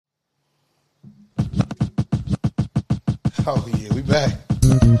Oh, yeah, we back.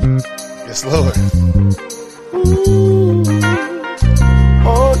 Yes, Lord.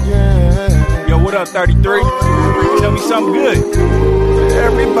 Oh, yeah. Yo, what up, 33? Tell me something good.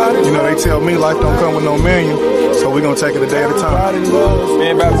 Everybody, You know, they tell me life don't come with no menu, so we're going to take it a day at a time.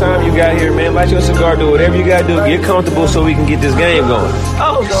 Man, about time you got here, man. Light your cigar, do whatever you gotta do. Get comfortable so we can get this game going.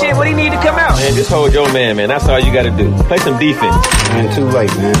 Oh, shit, what do you need to come out? Man, just hold your man. That's all you gotta do. Play some defense. Man, too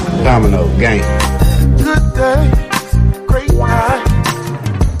late, man. Domino, game. good days, great night.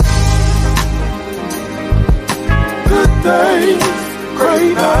 Good days,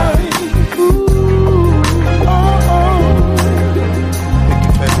 great night. Ooh, oh. Pick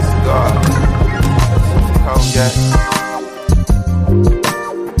your favorite cigar. Cognac.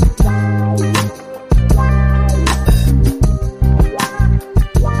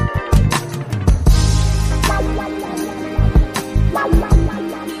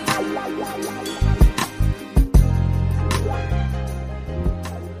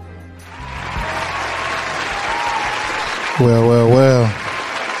 Well.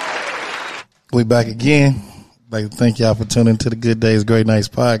 We back again. I'd like to thank y'all for tuning to the Good Days, Great Nights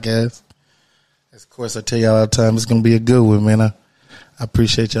podcast. Of course, I tell y'all all the time, it's going to be a good one, man. I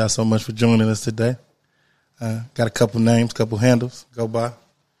appreciate y'all so much for joining us today. Got a couple names, couple handles, go by.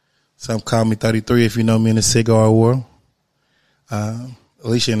 Some call me 33 if you know me in the cigar world.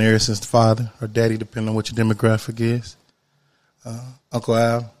 Alicia and Harrison's father, or daddy, depending on what your demographic is. Uncle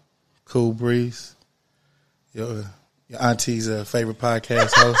Al, Cool Breeze, your auntie's favorite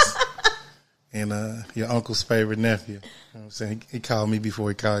podcast host, and your uncle's favorite nephew. You know what I'm saying? He called me before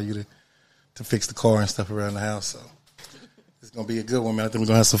he called you to fix the car and stuff around the house. So it's going to be a good one, man. I think we're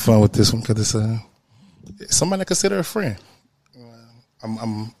going to have some fun with this one because it's somebody I consider a friend.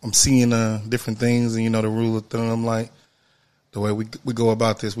 I'm seeing different things, and, you know, the rule of thumb, like the way we go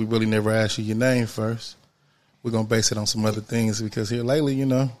about this, we really never ask you your name first. We're going to base it on some other things because here lately, you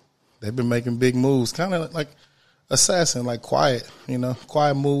know, they've been making big moves, kind of like assassin, like quiet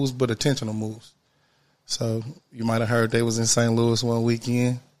moves, but intentional moves. So you might have heard they was in St. Louis one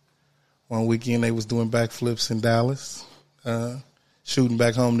weekend. One weekend they was doing backflips in Dallas, shooting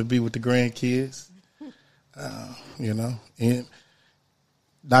back home to be with the grandkids. You know, and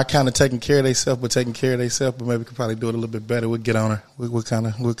not kind of taking care of themselves, but taking care of themselves. But maybe could probably do it a little bit better. We'll get on her. We'll kind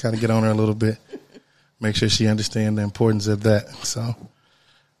of get on her a little bit. Make sure she understands the importance of that. So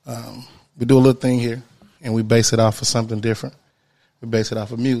we do a little thing here, and we base it off of something different. We base it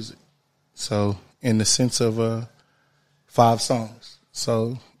off of music. So in the sense of 5 songs.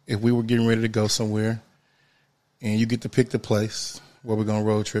 So if we were getting ready to go somewhere, and you get to pick the place where we're going to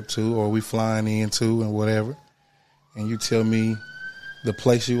road trip to, or we flying into and whatever, and you tell me the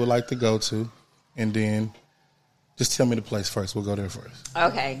place you would like to go to, and then just tell me the place first. We'll go there first.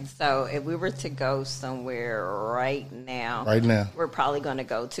 Okay, so if we were to go somewhere right now, we're probably going to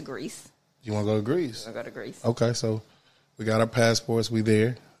go to Greece. You want to go to Greece? We're going to go to Greece. Okay, so we got our passports. We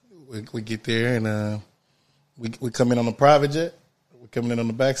there. We get there, and we come in on a private jet. We coming in on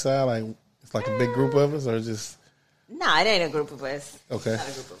the backside, like it's like a big group of us, or just. No, it ain't a group of us. Okay. Not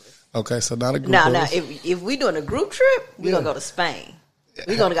a group of us. Okay, so not a group of us. If we doing a group trip, we're going to go to Spain.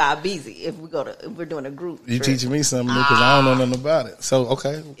 We're going to go Ibiza if we're doing a group You trip. teaching me something new because I don't know nothing about it. So,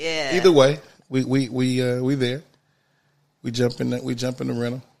 okay. Yeah. Either way, we there. We jump in the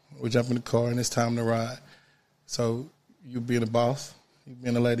rental. We jump in the car, and it's time to ride. So, you being a boss, you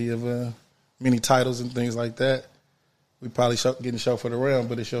being a lady of many titles and things like that, we probably getting chauffeured around,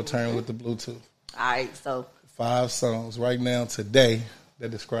 but it's your turn with the Bluetooth. All right, so 5 songs right now today that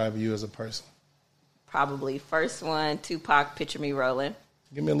describe you as a person. probably first one, Tupac, Picture Me Rolling.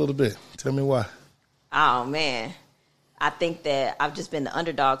 Give me a little bit. Tell me why. Oh, man. I think that I've just been the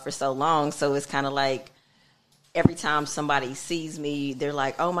underdog for so long, so it's kind of like every time somebody sees me, they're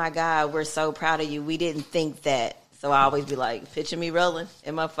like, oh, my God, we're so proud of you. We didn't think that. So I always be like, picture me rolling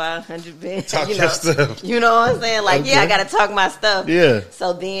in my 500 band. Talk your stuff. You know what I'm saying? Like, Okay. yeah, I got to talk my stuff. Yeah.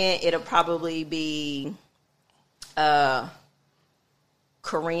 So then it'll probably be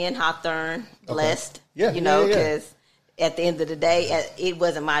Korean Hawthorne, Blessed. Yeah, You know, yeah. because at the end of the day, it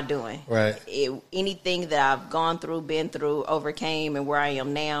wasn't my doing. Right. Anything that I've gone through, been through, overcame, and where I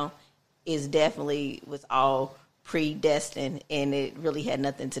am now was all predestined, and it really had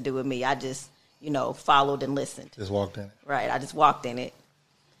nothing to do with me. I just, followed and listened. Just walked in it. Right. I just walked in it.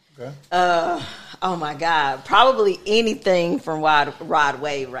 Okay. Oh my God. Probably anything from Rod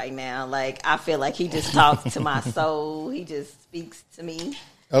Wave right now. Like, I feel like he just talks to my soul. He just speaks to me.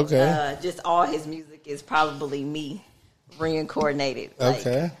 Okay. Just all his music is probably me reincarnated.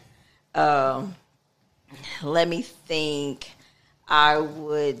 Okay. Let me think. I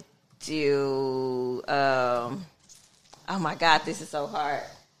would do, Oh my God, this is so hard.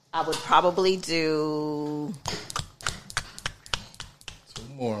 I would probably do 2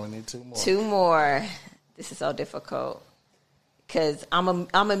 more. We need 2 more. 2 more. This is so difficult because I'm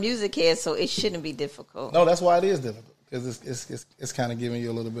a music head, so it shouldn't be difficult. No, that's why it is difficult because it's kind of giving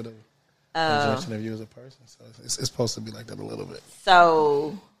you a little bit of injection of you as a person. So it's supposed to be like that a little bit.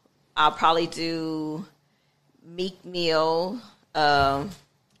 So I'll probably do Meek Mill.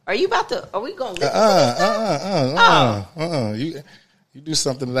 Are you about to? Are we gonna? You do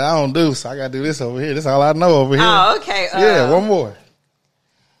something that I don't do, so I gotta do this over here. This is all I know over here. Oh, okay. Yeah, one more.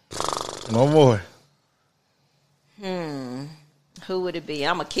 One more. Who would it be?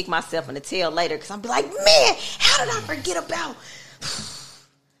 I'm gonna kick myself in the tail later because I'm be like, man, how did I forget about?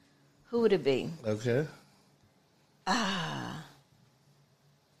 Who would it be? Okay. I'd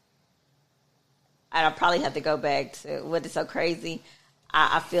probably have to go back to what is so crazy.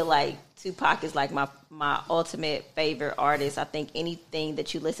 I feel like Tupac is like my ultimate favorite artist. I think anything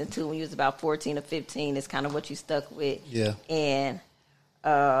that you listen to when you was about 14 or 15 is kind of what you stuck with. Yeah. And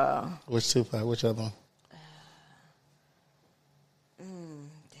which Tupac? Which other one?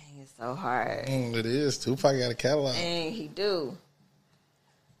 dang, it's so hard. It is. Tupac got a catalog. Dang, he do.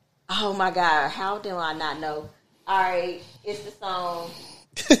 Oh my God, how do I not know? All right, it's the song.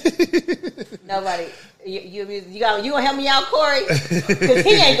 Nobody, you gonna help me out, Corey? Because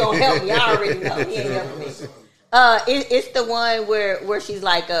he ain't gonna help me. I already know he ain't helping me. It's the one where she's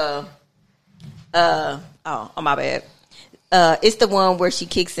like, oh, my bad. It's the one where she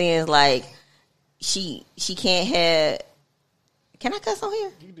kicks in like she can't have. Can I cuss on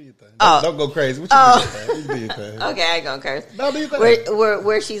here? You do your thing. Don't go crazy. What you do your thing? You do your thing. Okay, I ain't gonna curse. No, do your thing.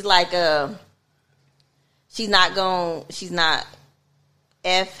 Where she's like, she's not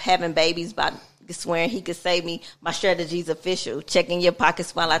having babies by swearing he could save me. My strategy's official. Checking your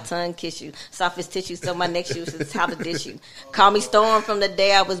pockets while I tongue kiss you. Soft as tissue, so my next use is how to dish you. Call me Storm from the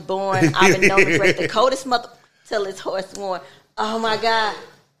day I was born. I've been known to break the coldest mother till his horse worn. Oh my God.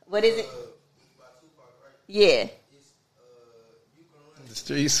 What is it? Yeah. The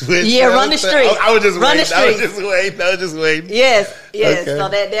street switch. Yeah, run the street. I was just Run waiting. the I was street. just waiting. Yes. Okay. So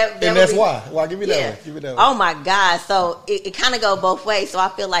that and that's why. Why? Give me that yeah. one. Give me that one. Oh my God. So it kind of go both ways. So I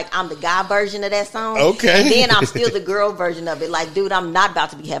feel like I'm the guy version of that song. Okay. And then I'm still the girl version of it. Like, dude, I'm not about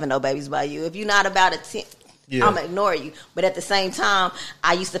to be having no babies by you. If you're not about it, I'm gonna ignore you. But at the same time,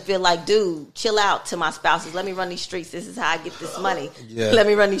 I used to feel like, dude, chill out to my spouses. Let me run these streets. This is how I get this money. Yeah. Let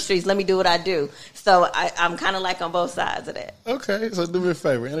me run these streets. Let me do what I do. So I'm kind of like on both sides of that. Okay. So do me a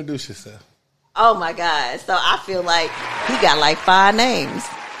favor. Introduce yourself. Oh my God. So I feel like he got like 5 names.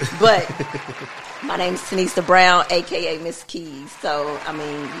 But my name's Tanisa Brown, aka Miss Keys. So I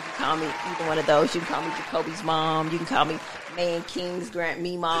mean, you can call me either one of those. You can call me Jacoby's mom. You can call me Man King's Grant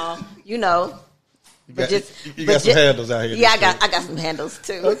Me Mom. You know. You got some handles out here. Yeah, I got some handles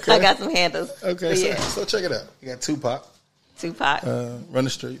too. Okay. I got some handles. Okay, But so check it out. You got Tupac. Run the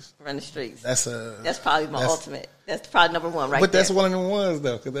streets. Run the streets. That's probably my ultimate. That's probably number 1 right but there. that's one of them ones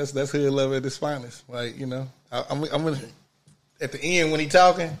though, because that's hood love at its finest. Like, you know, I'm gonna, at the end when he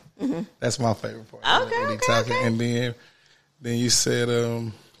talking. That's my favorite part. Okay, when he talking, and then you said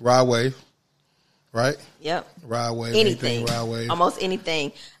Rod Wave, right? Yep. Rod Wave. Anything. Rod Wave. Almost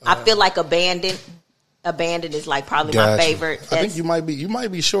anything. I feel like Abandoned. Abandoned is like probably my favorite. I think you might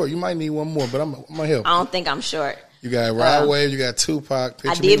be short. You might need one more, but I'm gonna help. I don't think I'm short. You got Rod Wave. You got Tupac.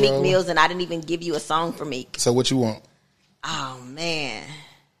 I did Meek Mills, and I didn't even give you a song for Meek. So what you want? Oh man,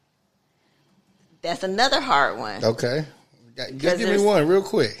 that's another hard one. Okay, just give me one real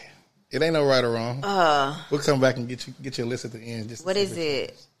quick. It ain't no right or wrong. We'll come back and get your list at the end. What is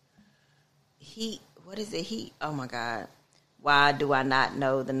it? What is it? Oh my God! Why do I not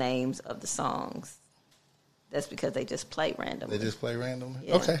know the names of the songs? That's because they just play randomly. They just play randomly?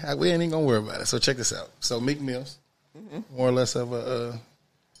 Yeah. Okay. We ain't even going to worry about it. So check this out. So Meek Mills, more or less of a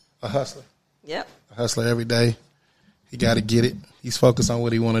hustler. Yep. A hustler every day. He got to get it. He's focused on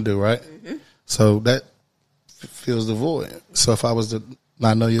what he want to do, right? So that fills the void. So if I was to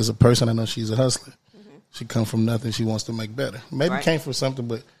not know you as a person, I know she's a hustler. She come from nothing. She wants to make better. Maybe came from something,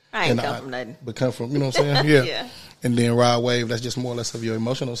 but I ain't come from nothing. But come from, you know what I'm saying? Yeah. Yeah. And then Rod Wave, that's just more or less of your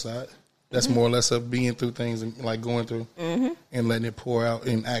emotional side. That's more or less of being through things and like going through and letting it pour out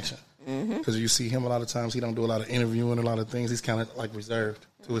in action. Because you see him a lot of times, he don't do a lot of interviewing, a lot of things. He's kind of like reserved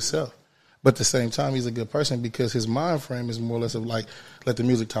to himself. But at the same time, he's a good person because his mind frame is more or less of like, let the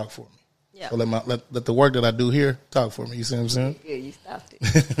music talk for me. Yeah. So let the work that I do here talk for me. You see what I'm saying? Yeah, you stopped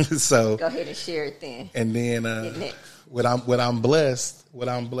it. So go ahead and share it then. And then what I'm blessed,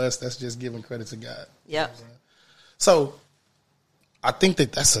 that's just giving credit to God. Yep. So I think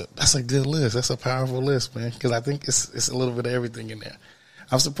that's a good list. That's a powerful list, man. Because I think it's a little bit of everything in there.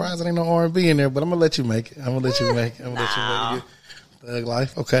 I'm surprised there ain't no R&B in there, but I'm gonna let you make it. I'm gonna let you make it. Thug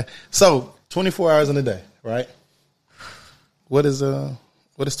life. Okay. So 24 hours in a day, right? What is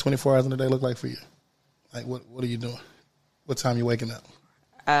 24 hours in a day look like for you? Like what are you doing? What time you waking up?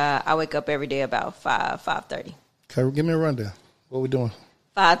 I wake up every day about 5:30. Okay, give me a rundown. What we doing?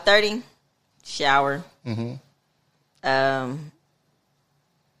 5:30, shower.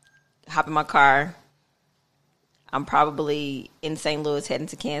 Hop in my car. I'm probably in St. Louis heading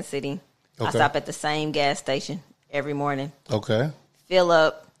to Kansas City. Okay. I stop at the same gas station every morning. Okay. Fill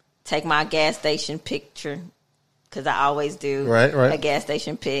up, take my gas station picture, because I always do Right. a gas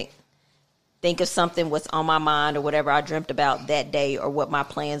station pic. Think of something what's on my mind or whatever I dreamt about that day or what my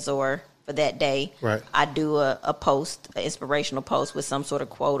plans are for that day. Right. I do a post, an inspirational post with some sort of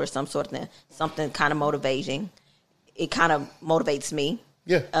quote or something kind of motivating. It kind of motivates me.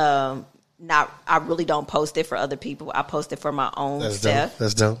 Yeah. I really don't post it for other people. I post it for my own stuff.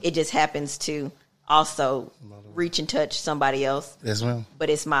 That's dope. It just happens to also reach and touch somebody else. Yes, ma'am. But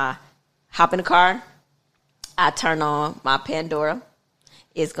it's my hop in the car. I turn on my Pandora.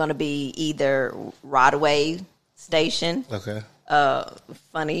 It's going to be either Rodaway station. Okay.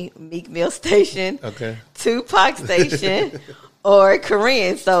 Funny Meek Mill station. Okay. Tupac station. Or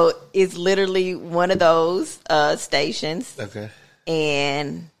Korean. So it's literally one of those stations. Okay.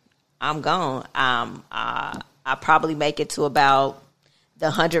 And I'm gone. I probably make it to about the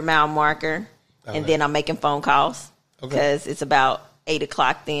 100-mile marker, and then I'm making phone calls because it's about 8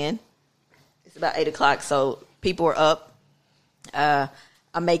 o'clock. Then it's about 8 o'clock, so people are up.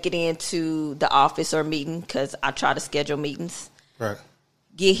 I make it into the office or meeting because I try to schedule meetings. Right.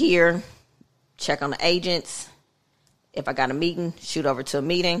 Get here, check on the agents. If I got a meeting, shoot over to a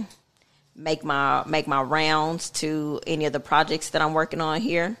meeting. Make my rounds to any of the projects that I'm working on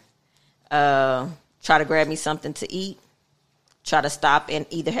here. Try to grab me something to eat. Try to stop and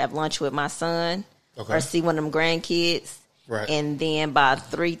either have lunch with my son or see one of them grandkids. Right. And then by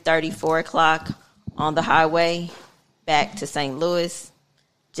 3:30, 4 o'clock on the highway back to St. Louis,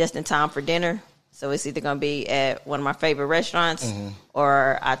 just in time for dinner. So it's either going to be at one of my favorite restaurants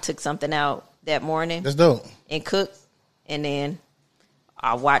or I took something out that morning. That's dope. And cooked. And then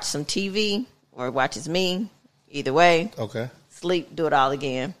I'll watch some TV or it watches me. Either way. Okay. Sleep, do it all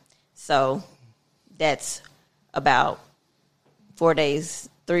again. So that's about 4 days,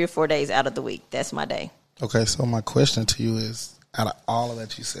 3 or 4 days out of the week. That's my day. Okay, so my question to you is, out of all of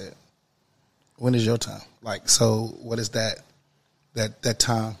that you said, when is your time? Like, so what is that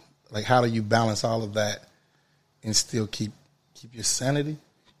time? Like, how do you balance all of that and still keep your sanity,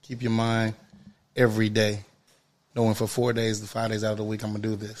 keep your mind every day, knowing for 4 days, the 5 days out of the week, I'm going to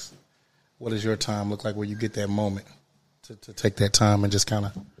do this? What does your time look like where you get that moment to take that time and just kind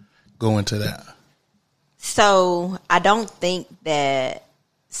of go into that? So I don't think that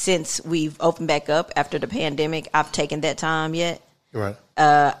since we've opened back up after the pandemic, I've taken that time yet. Right.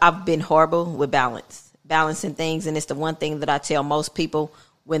 I've been horrible with balancing things. And it's the one thing that I tell most people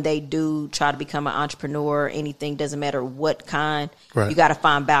when they do try to become an entrepreneur or anything, doesn't matter what kind, you got to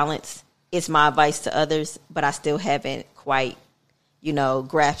find balance. It's my advice to others, but I still haven't quite,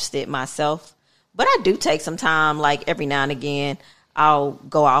 grasped it myself. But I do take some time, like every now and again, I'll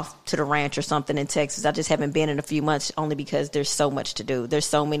go off to the ranch or something in Texas. I just haven't been in a few months only because there's so much to do. There's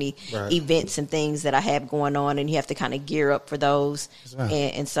so many events and things that I have going on, and you have to kind of gear up for those.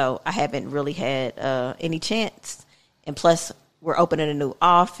 And so I haven't really had any chance. And plus, we're opening a new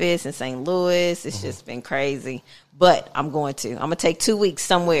office in St. Louis. It's just been crazy. But I'm going to take 2 weeks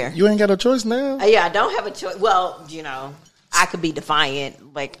somewhere. You ain't got a choice now. Yeah, I don't have a choice. Well, I could be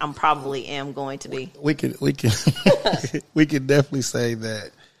defiant, like I'm probably am going to be. We could we could definitely say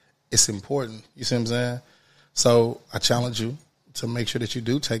that it's important. You see what I'm saying? So I challenge you to make sure that you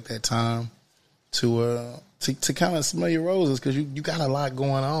do take that time to kind of smell your roses, because you got a lot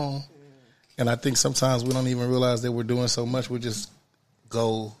going on, and I think sometimes we don't even realize that we're doing so much. We're just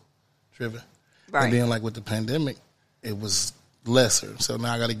goal driven, and then like with the pandemic, it was lesser. So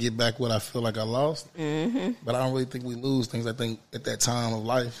now I got to get back what I feel like I lost. But I don't really think we lose things. I think at that time of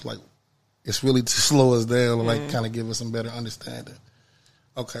life, like, it's really to slow us down or like kind of give us some better understanding.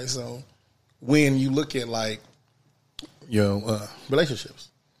 Okay, so when you look at like your relationships,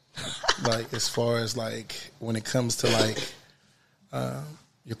 like as far as like when it comes to like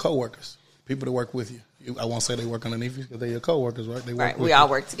your coworkers, people that work with you, I won't say they work underneath you because they're your coworkers, right? They work with we all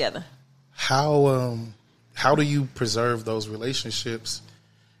work together. How do you preserve those relationships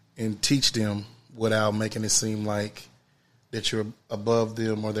and teach them without making it seem like that you're above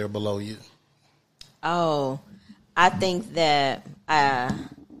them or they're below you? Oh, I think that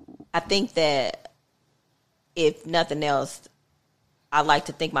if nothing else, I like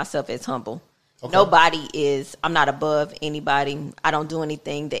to think myself as humble. Okay. I'm not above anybody. I don't do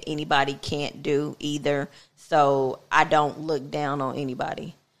anything that anybody can't do either. So I don't look down on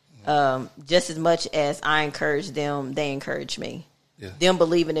anybody. Just as much as I encourage them, they encourage me. Yeah. Them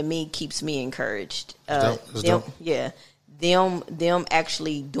believing in me keeps me encouraged. Yeah. Them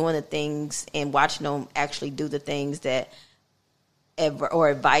actually doing the things and watching them actually do the things that or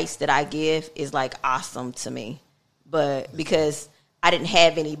advice that I give is like awesome to me. But because I didn't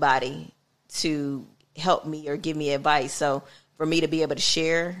have anybody to help me or give me advice, so for me to be able to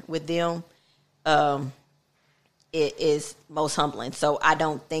share with them, it is most humbling. So I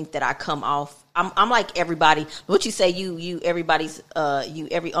don't think that I come off. I'm like everybody. What you say, everybody's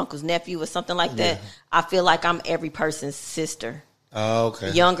every uncle's nephew or something like that. I feel like I'm every person's sister. Oh,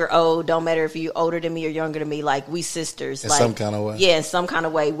 okay. Young or old, don't matter if you're older than me or younger than me. Like we sisters. In some kind of way. Yeah, in some kind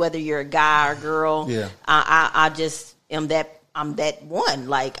of way. Whether you're a guy or girl. Yeah. I just am that. I'm that one.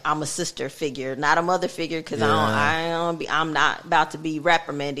 Like I'm a sister figure, not a mother figure. Because I'm not about to be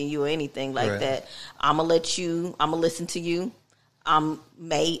reprimanding you or anything like that. I'm gonna listen to you.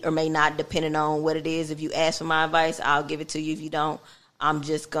 May or may not, depending on what it is. If you ask for my advice, I'll give it to you. If you don't, I'm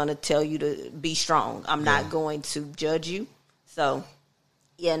just gonna tell you to be strong. I'm not going to judge you. So,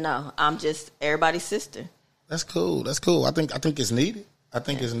 I'm just everybody's sister. That's cool. I think it's needed. I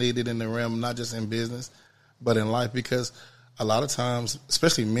think it's needed in the realm, not just in business, but in life, because a lot of times,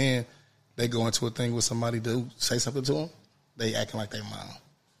 especially men, they go into a thing with somebody to say something to them, they acting like their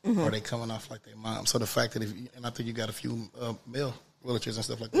mom, or they coming off like their mom. So the fact that and I think you got a few male relatives and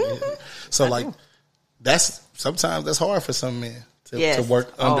stuff like that. So sometimes that's hard for some men to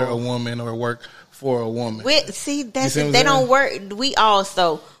work under a woman or work for a woman. They don't work. We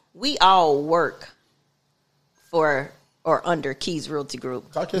all work for or under Keys Realty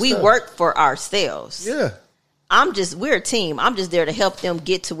Group. We work for ourselves. Yeah. We're a team. I'm just there to help them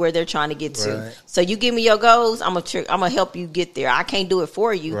get to where they're trying to get to. Right. So you give me your goals, I'm gonna help you get there. I can't do it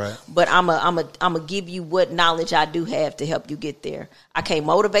for you, but I'm gonna give you what knowledge I do have to help you get there. I can't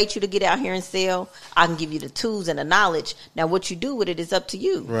motivate you to get out here and sell. I can give you the tools and the knowledge. Now, what you do with it is up to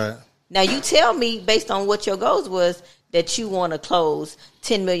you. Right. Now, you tell me based on what your goals was that you want to close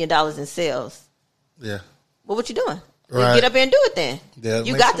 $10 million in sales. Yeah. Well, what you doing? Right. Get up there and do it then. Yeah,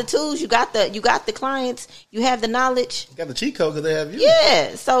 you got the tools, you got the clients, you have the knowledge. You got the cheat code because they have you.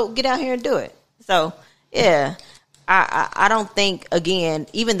 Yeah, so get out here and do it. So, yeah, I don't think, again,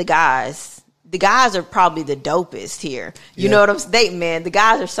 even the guys are probably the dopest here. You know what I'm saying, man? The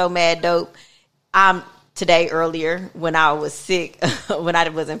guys are so mad dope. Today, earlier, when I was sick, when I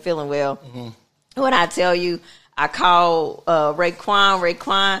wasn't feeling well, when I tell you, I called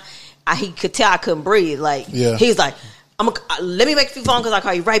Raekwon, he could tell I couldn't breathe. He was like, let me make a few phone calls. I'll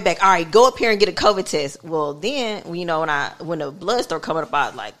call you right back. All right, go up here and get a COVID test. Well, then, when the blood started coming up, I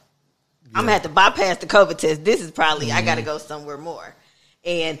was like, I'm going to have to bypass the COVID test. This is probably, I got to go somewhere more.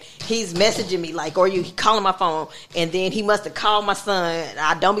 And he's messaging me he calling my phone. And then he must have called my son.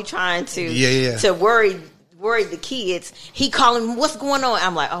 I don't be trying to worry the kids. He calling, what's going on?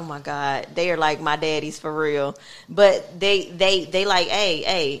 I'm like, oh my God, they are like my daddies for real. But they like,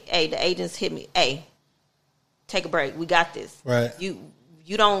 hey, the agents hit me. Hey, take a break. We got this. Right.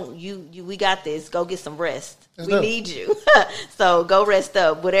 We got this. Go get some rest. We need you. So go rest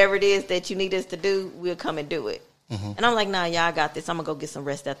up. Whatever it is that you need us to do, we'll come and do it. Mm-hmm. And I'm like, nah, I got this. I'm gonna go get some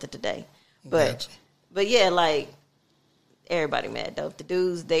rest after today. But yeah, everybody mad though. The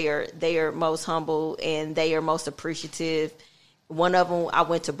dudes, they are most humble and they are most appreciative. One of them I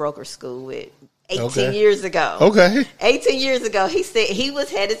went to broker school with 18 years ago. Okay. 18 years ago, he said he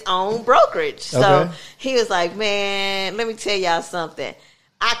had his own brokerage. So he was like, man, let me tell y'all something.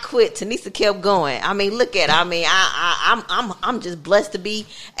 I quit. Tanisa kept going. I mean, look at it. I mean, I'm just blessed to be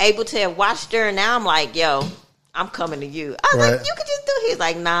able to have watched her. And now I'm like, yo, I'm coming to you. I was like, you could just do it. He's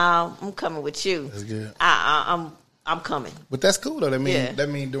like, nah, I'm coming with you. That's good. I'm coming. But that's cool though. That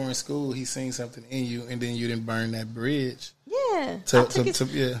mean during school he seen something in you, and then you didn't burn that bridge. Yeah.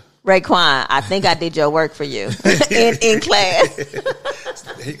 Yeah. Raekwon, I think I did your work for you in class.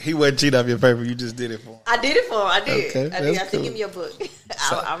 He wasn't cheating off your paper. You just did it for him. I did it for him. I did. Okay, I cool. think give me your book.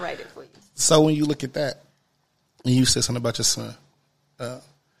 I'll write it for you. So when you look at that, and you said something about your son,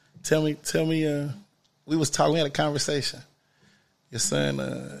 tell me. We had a conversation. Your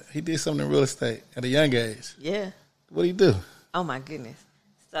son, he did something in real estate at a young age. Yeah. What did he do? Oh my goodness.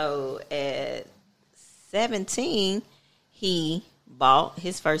 So at 17, he bought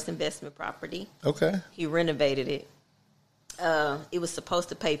his first investment property. Okay. He renovated it. It was supposed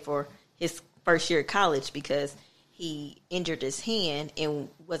to pay for his first year of college because he injured his hand and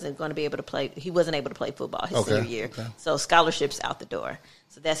wasn't going to be able to play. He wasn't able to play football his senior year. Okay. So scholarships out the door.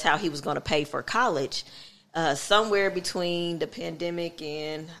 So that's how he was going to pay for college. Somewhere between the pandemic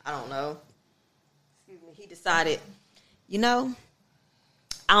and, I don't know, he decided, I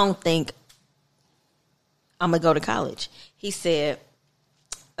don't think I'm going to go to college. He said,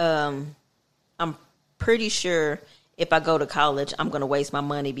 I'm pretty sure if I go to college, I'm going to waste my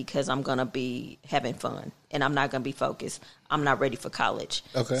money because I'm going to be having fun and I'm not going to be focused. I'm not ready for college.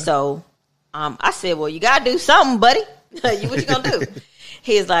 Okay. So I said, well, you got to do something, buddy. What you going to do?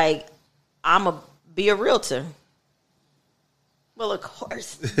 He's like, I'm going to be a realtor. Well, of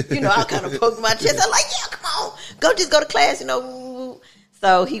course, I kind of poked my chest. I'm like, yeah, come on, go to class,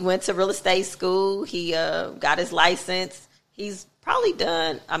 So he went to real estate school. He got his license. He's probably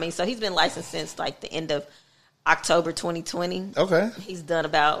done. So he's been licensed since like the end of October 2020. Okay. He's done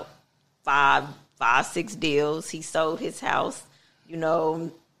about 6 deals. He sold his house. He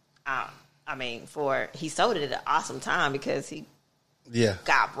sold it at an awesome time because he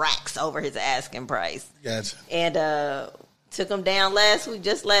got racks over his asking price. Gotcha. And took him down last week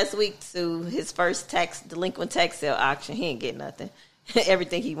to his first delinquent tax sale auction. He didn't get nothing.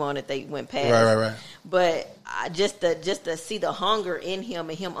 Everything he wanted, they went past. Right. But just to see the hunger in him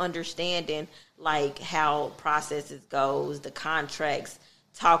and him understanding like how processes goes, the contracts,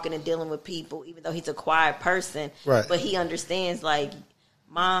 talking and dealing with people, even though he's a quiet person. Right. But he understands like,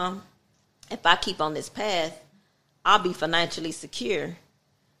 Mom, if I keep on this path, I'll be financially secure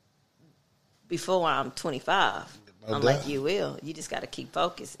before I'm 25. I'm like, you will. You just got to keep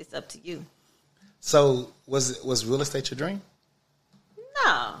focused. It's up to you. So was real estate your dream?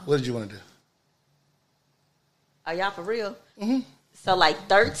 No. What did you want to do? Are y'all for real? Mm-hmm. So like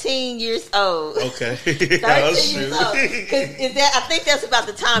 13 years old. Okay. 13 years old. I think that's about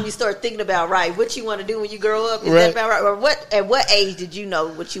the time you start thinking about, right, what you want to do when you grow up. Is that about right? Or at what age did you know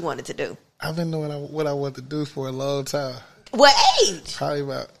what you wanted to do? I've been knowing what I want to do for a long time. What age? Probably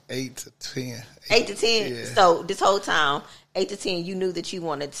about 8 to 10. 8 to 10? Yeah. So this whole time, 8 to 10, you knew that you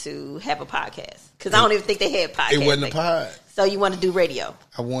wanted to have a podcast. Because I don't even think they had podcasts. It wasn't a pod. So you wanted to do radio.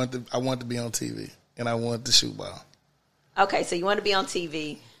 I wanted to be on TV, and I wanted to shoot ball. Okay, so you want to be on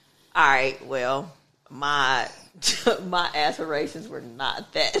TV. All right, well, my aspirations were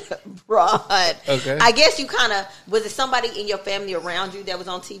not that broad. Okay. I guess you kind of, was it somebody in your family around you that was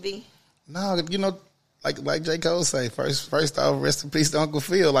on TV? No, like J. Cole say, first off, rest in peace to Uncle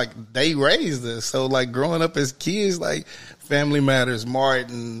Phil. Like, they raised us. So, like, growing up as kids, like, Family Matters,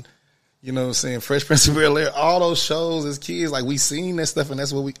 Martin, Fresh Prince of Bel-Air, all those shows as kids, like, we seen that stuff, and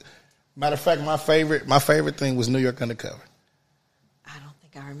that's what we... Matter of fact, my favorite thing was New York Undercover. I don't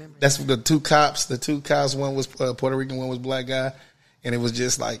think I remember. That's the two cops. One was Puerto Rican, one was black guy, and it was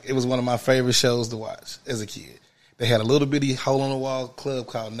just like, it was one of my favorite shows to watch as a kid. They had a little bitty hole on the wall club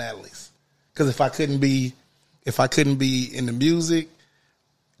called Natalie's. Because if I couldn't be in the music,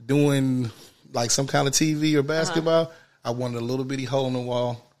 doing like some kind of TV or basketball, I wanted a little bitty hole in the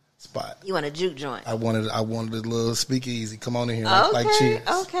wall spot. You want a juke joint? I wanted a little speakeasy. Come on in here, okay, like cheers.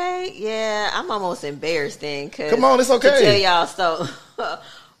 Okay, yeah, I'm almost embarrassed then. Come on, it's okay. To tell y'all, so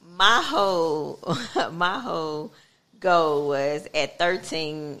my whole goal was at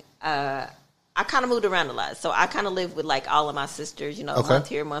 13. I kind of moved around a lot, so I kind of lived with like all of my sisters. A month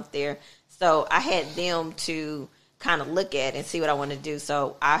here, a month there. So I had them to kind of look at and see what I wanted to do.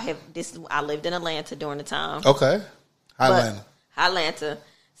 So I lived in Atlanta during the time. Okay, Atlanta.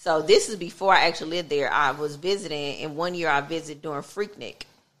 So this is before I actually lived there. I was visiting, and one year I visited during Freaknik.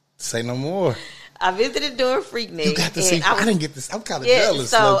 Say no more. I visited during Freaknik. You got to see. I didn't get this. I'm kind of jealous.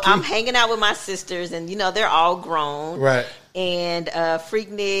 So I'm hanging out with my sisters, and they're all grown. Right. And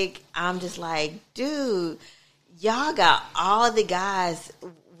Freaknik, I'm just like, dude, y'all got all the guys.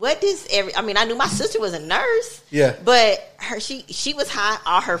 I knew my sister was a nurse. Yeah. But she was high.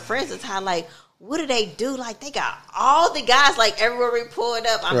 All her friends was high. Like, what do they do? Like, they got all the guys, like, everywhere we pulled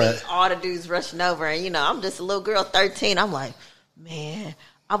up. I mean, all the dudes rushing over. And, I'm just a little girl, 13. I'm like, man,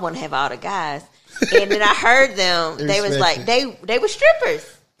 I want to have all the guys. And then I heard them. They was like, they were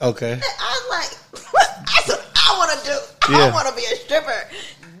strippers. Okay. And I was like, that's what I want to do. I want to be a stripper.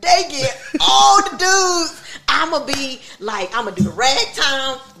 They get all the dudes. I'm going to do the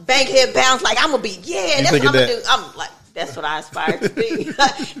ragtime, bankhead bounce. Like, I'm going to be, that's what I'm going to do. I'm like, that's what I aspired to be.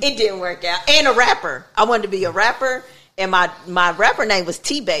 It didn't work out. And a rapper. I wanted to be a rapper. And my rapper name was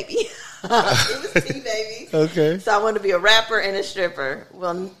T-Baby. It was T-Baby. Okay. So I wanted to be a rapper and a stripper.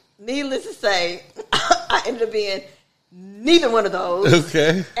 Well, needless to say, I ended up being neither one of those.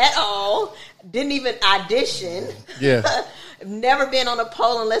 Okay. At all. Didn't even audition. Yeah. Never been on a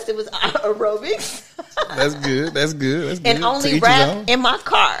pole unless it was aerobics. That's good. That's good. That's good. And only rap in my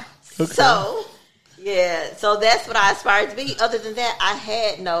car. Okay. So, yeah. So that's what I aspired to be. Other than that, I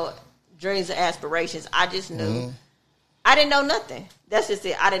had no dreams or aspirations. I just knew. I didn't know nothing. That's just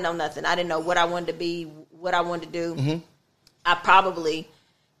it. I didn't know nothing. I didn't know what I wanted to be, what I wanted to do. I probably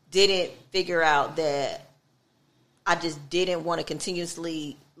didn't figure out that I just didn't want to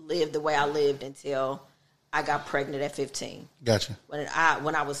continuously live the way I lived until I got pregnant at 15. Gotcha. When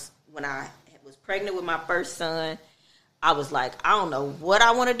I was pregnant with my first son, I was like, I don't know what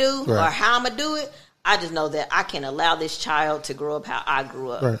I want to do or how I'm gonna do it. I just know that I can allow this child to grow up how I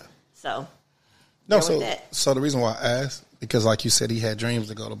grew up. Right. So, so the reason why I asked, because like you said, he had dreams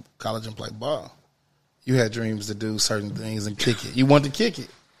to go to college and play ball. You had dreams to do certain things and kick it. You wanted to kick it.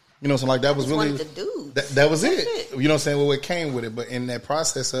 You know, so like that was really wanted to do. That was it. You know what I'm saying? Well, it came with it, but in that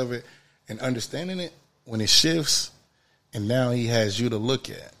process of it and understanding it, when it shifts, and now he has you to look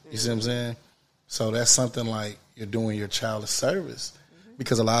at. You see what I'm saying? So that's something like you're doing your child a service,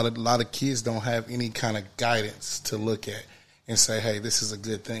 because a lot of kids don't have any kind of guidance to look at and say, hey, this is a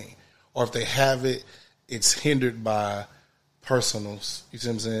good thing. Or if they have it, it's hindered by personals. You see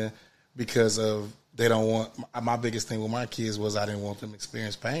what I'm saying? Because of they don't want. My biggest thing with my kids was I didn't want them to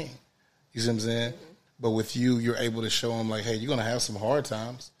experience pain. You see what I'm saying? But with you, you're able to show them like, hey, you're going to have some hard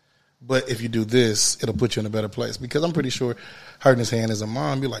times, but if you do this, it'll put you in a better place. Because I'm pretty sure hurting his hand as a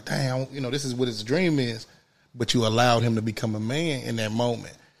mom, you're like, damn, you know, this is what his dream is. But you allowed him to become a man in that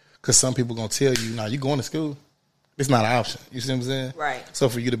moment. Because some people going to tell you, nah, you going to school. It's not an option. You see what I'm saying? Right. So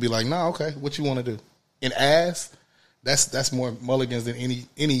for you to be like, nah, okay, what you want to do? And ask, that's more mulligans than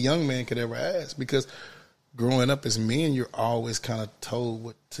any young man could ever ask. Because growing up as men, you're always kind of told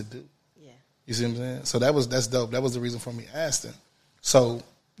what to do. Yeah. You see what I'm saying? So that's dope. That was the reason for me asking. So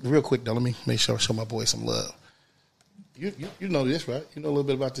real quick though, let me make sure I show my boy some love. You know this, right? You know a little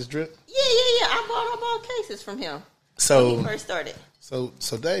bit about this drip? Yeah. I bought cases from him So when he first started. So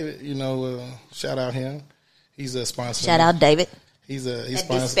David, you know, shout out him. He's a sponsor. Shout out David. He's at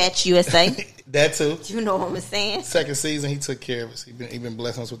sponsored. Dispatch USA. That too. You know what I'm saying? Second season, he took care of us. He been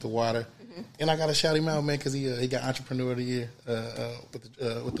blessing us with the water, and I gotta shout him out, man, because he got Entrepreneur of the Year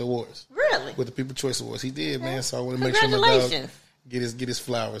with the awards. Really? With the People Choice Awards, he did, man. So I want to make sure my dog Congratulations. get his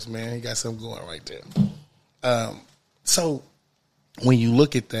flowers, man. He got something going right there. So when you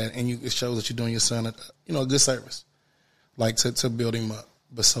look at that, and it shows that you're doing your son a good service, like to build him up.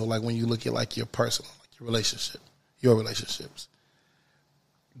 But so like when you look at like your personal, like your relationships,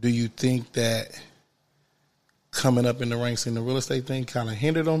 do you think that coming up in the ranks in the real estate thing kind of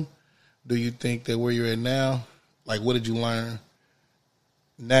hindered them? Do you think that where you're at now, like what did you learn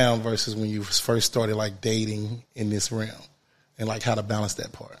now versus when you first started like dating in this realm, and like how to balance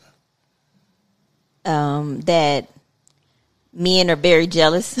that part? That men are very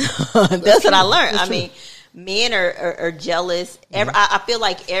jealous. That's what I learned. I mean, men are jealous. I feel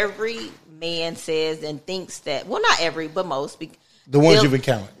like every man says and thinks that, well, not every, but most. The ones you've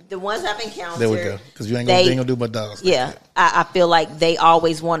encountered. The ones I've encountered. There we go. Because you ain't gonna do my dogs. Yeah. I feel like they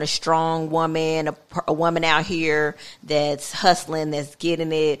always want a strong woman, a woman out here that's hustling, that's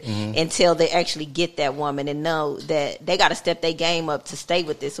getting it, until they actually get that woman and know that they got to step their game up to stay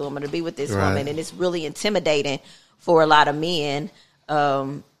with this woman, to be with this woman. And it's really intimidating for a lot of men.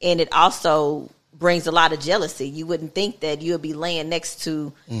 And it also brings a lot of jealousy. You wouldn't think that you'll be laying next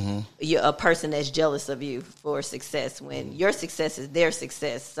to a person that's jealous of you for success when your success is their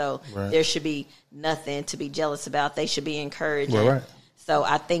success. So there should be nothing to be jealous about. They should be encouraged. So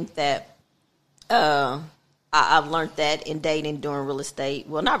I think that I've learned that in dating during real estate.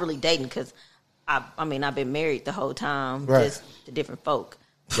 Well, not really dating, because I mean I've been married the whole time, just to different folk.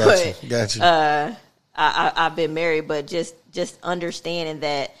 Gotcha. I've been married, but just understanding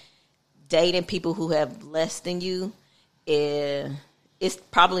that dating people who have less than you it's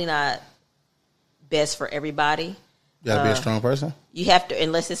probably not best for everybody. You gotta be a strong person. You have to,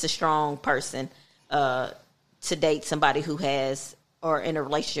 unless it's a strong person, to date somebody who has, or in a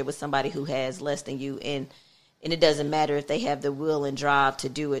relationship with somebody who has less than you, and it doesn't matter if they have the will and drive to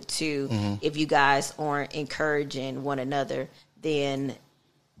do it too. If you guys aren't encouraging one another, then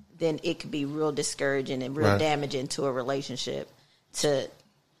it could be real discouraging and real damaging to a relationship.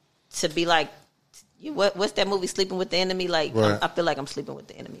 To be like, what's that movie, Sleeping with the Enemy? Like, I feel like I'm sleeping with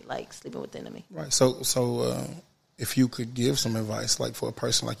the enemy, like sleeping with the enemy. Right. So if you could give some advice, like for a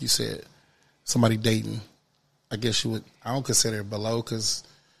person, like you said, somebody dating, I guess you would, I don't consider it below, because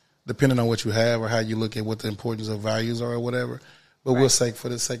depending on what you have or how you look at what the importance of values are or whatever, but we'll say for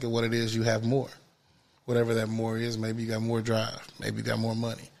the sake of what it is, you have more. Whatever that more is, maybe you got more drive, maybe you got more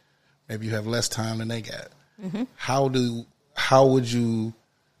money, maybe you have less time than they got. how would you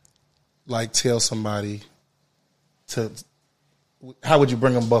like tell somebody how would you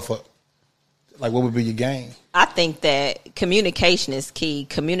bring them buff up? Like, what would be your game? I think that communication is key.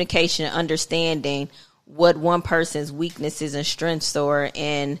 Communication, understanding what one person's weaknesses and strengths are,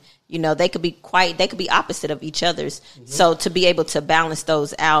 and they could be opposite of each other's. Mm-hmm. So to be able to balance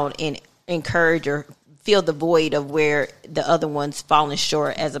those out and encourage or fill the void of where the other one's falling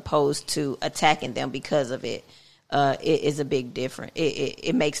short, as opposed to attacking them because of it, it is a big difference.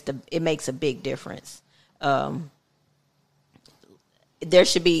 It makes a big difference. There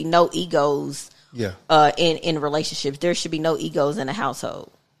should be no egos. Yeah. In relationships, there should be no egos in a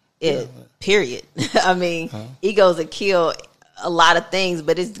household. Period. I mean, egos will kill a lot of things,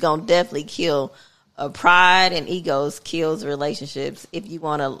 but it's gonna definitely kill pride, and egos kills relationships. If you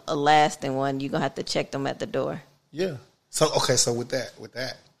want a lasting one, you're gonna have to check them at the door. Yeah. So with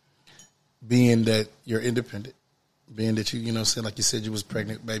that, being that you're independent, being that you like you said you was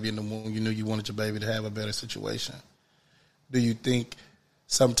pregnant, baby in the womb, you knew you wanted your baby to have a better situation. Do you think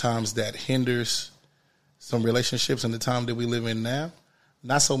sometimes that hinders some relationships in the time that we live in now?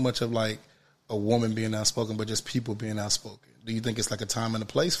 Not so much of like a woman being outspoken, but just people being outspoken. Do you think it's like a time and a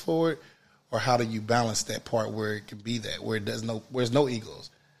place for it? Or how do you balance that part where it can be that, where there's no egos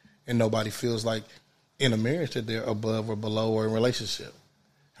and nobody feels like in a marriage that they're above or below or in a relationship?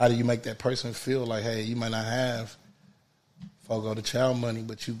 How do you make that person feel like, hey, you might not have Fogo the Child money,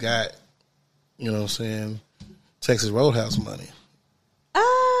 but you got, Texas Roadhouse money?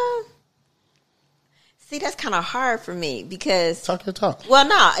 See, that's kind of hard for me because... Talk your talk. Well,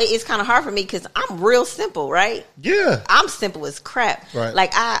 no, it's kind of hard for me because I'm real simple, right? Yeah. I'm simple as crap. Right.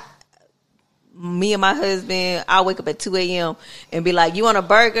 Like, me and my husband, I'll wake up at 2 a.m. and be like, you want a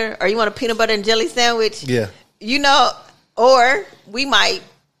burger or you want a peanut butter and jelly sandwich? Yeah. Or we might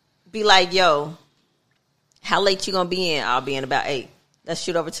be like, yo, how late you going to be in? I'll be in about 8. Let's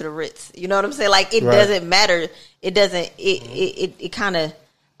shoot over to the Ritz. You know what I'm saying? Like, it doesn't matter. It doesn't, it kind of...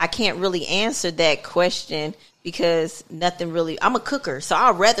 I can't really answer that question because nothing really... I'm a cooker, so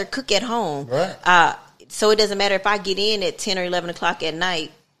I'd rather cook at home. Right. So it doesn't matter if I get in at 10 or 11 o'clock at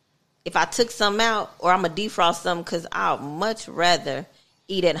night. If I took something out or I'm going to defrost something, because I'd much rather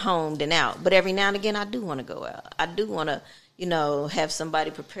eat at home than out. But every now and again, I do want to go out. I do want to, have somebody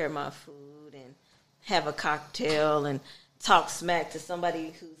prepare my food and have a cocktail and talk smack to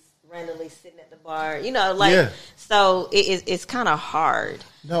somebody who's randomly sitting at the bar, So it's kind of hard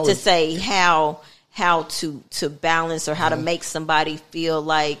to say how to balance or how to make somebody feel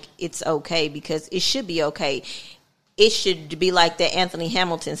like it's okay, because it should be okay. It should be like that Anthony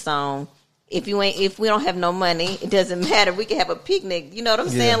Hamilton song. If we don't have no money, it doesn't matter. We can have a picnic. You know what I'm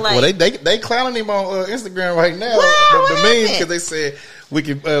saying? Like, well, they clowning him on Instagram right now. The meme, because they said we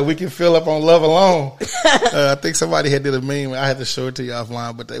can fill up on love alone. I think somebody had did a meme. I had to show it to you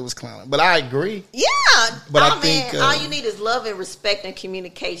offline, but they was clowning. But I agree. Yeah, but I think all you need is love and respect and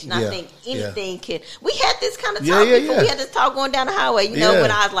communication. Yeah, I think anything can. We had this kind of talk before. We had this talk going down the highway. When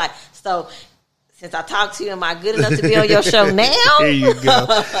I was like, so. Since I talked to you, am I good enough to be on your show now? There you go.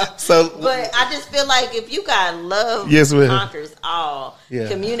 But I just feel like if you got love conquers all,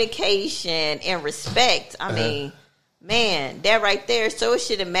 communication and respect, I mean, man, that right there. So it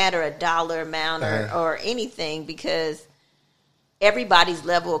shouldn't matter a dollar amount or anything, because everybody's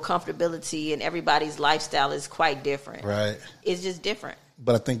level of comfortability and everybody's lifestyle is quite different. Right. It's just different.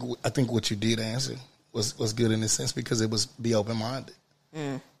 But I think what you did answer was good in a sense, because it was be open-minded.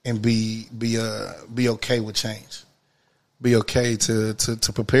 And be okay with change. Be okay to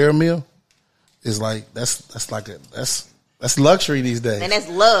prepare a meal. Is like that's luxury these days. And that's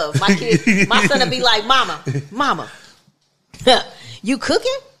love. My kid, my son will be like, Mama, you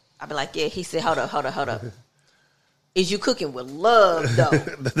cooking? I'll be like, yeah. He said, hold up. Is you cooking with love though?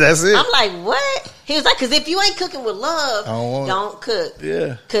 That's it. I'm like, what? He was like, because if you ain't cooking with love, don't cook.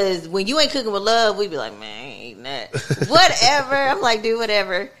 Yeah. Because when you ain't cooking with love, we be like, man, I ain't eating that. Whatever. I'm like, dude,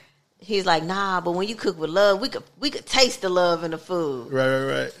 whatever. He's like, nah, but when you cook with love, we could taste the love in the food.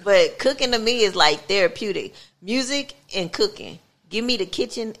 Right. But cooking to me is like therapeutic. Music and cooking. Give me the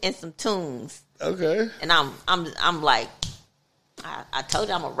kitchen and some tunes. Okay. And I'm like, I told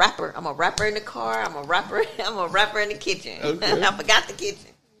you I'm a rapper. I'm a rapper in the car. I'm a rapper in the kitchen. Okay. I forgot the kitchen.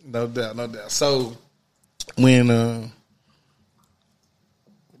 No doubt. So when a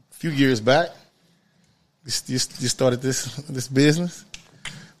few years back, you started this business.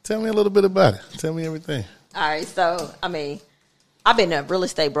 Tell me a little bit about it. Tell me everything. All right. So, I mean, I've been a real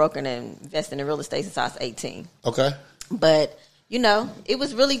estate broker and investing in real estate since I was 18. Okay. But, it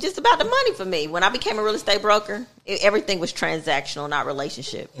was really just about the money for me. When I became a real estate broker, everything was transactional, not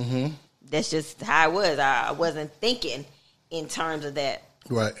relationship. Mm-hmm. That's just how it was. I wasn't thinking in terms of that.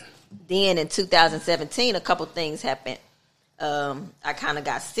 Right. Then in 2017, a couple things happened. I kind of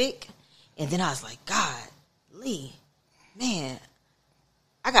got sick, and then I was like, God, Lee, man,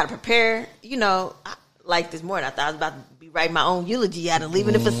 I got to prepare. You know, like this morning, I thought I was about to be writing my own eulogy out and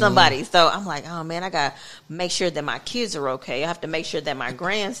leaving it for somebody. So I'm like, oh, man, I got to make sure that my kids are okay. I have to make sure that my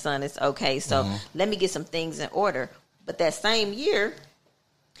grandson is okay. So let me get some things in order. But that same year,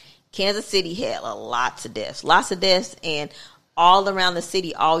 Kansas City had lots of deaths, and all around the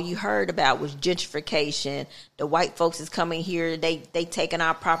city, all you heard about was gentrification. The white folks is coming here. They taking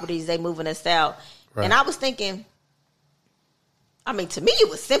our properties. They moving us out. Right. And I was thinking, I mean, to me, it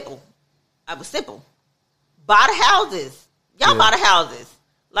was simple. Buy the houses. Y'all buy the houses.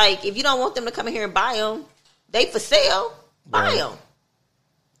 Like, if you don't want them to come in here and buy them, they for sale, buy them.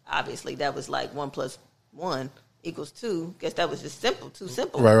 Obviously, that was like 1 + 1 = 2. Guess that was just simple, too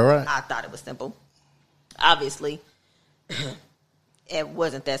simple. Right. I thought it was simple. Obviously, it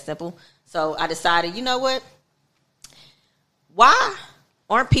wasn't that simple. So I decided, you know what? Why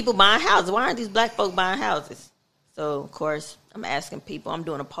aren't people buying houses? Why aren't these black folk buying houses? So, of course, I'm asking people. I'm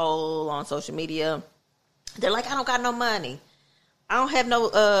doing a poll on social media. They're like, I don't got no money. I don't have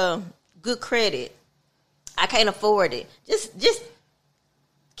no good credit. I can't afford it. Just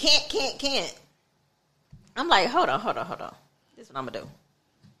can't. I'm like, hold on. This is what I'm going to do.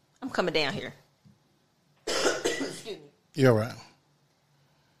 I'm coming down here. Excuse me. You're right.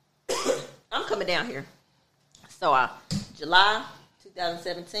 I'm coming down here. So, July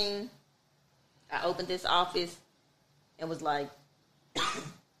 2017, I opened this office and was like,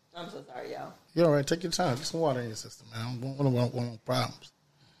 I'm so sorry, y'all. You're all right. Take your time. Get some water in your system, man. I don't want no problems.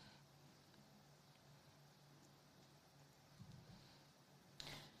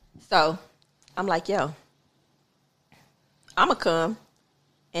 So, I'm like, yo, I'm going to come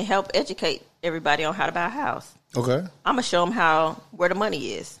and help educate everybody on how to buy a house. Okay. I'm going to show them where the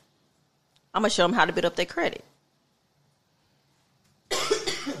money is. I'm going to show them how to build up their credit.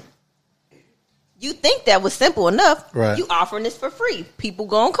 You think that was simple enough. Right. You offering this for free. People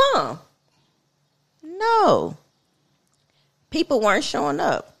gonna come. No. People weren't showing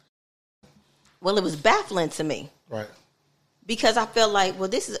up. Well, it was baffling to me. Right. Because I felt like, well,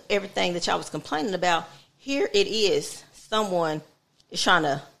 this is everything that y'all was complaining about. Here it is. Someone is trying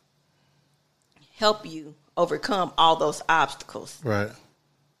to help you overcome all those obstacles. Right.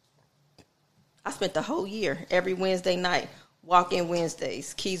 I spent the whole year, every Wednesday night, walk-in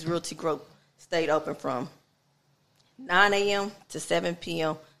Wednesdays, Keys Realty Group stayed open from 9 a.m. to 7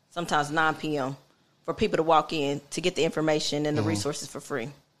 p.m., sometimes 9 p.m., for people to walk in to get the information and the resources for free.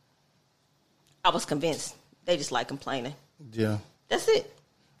 I was convinced they just like complaining. Yeah. That's it.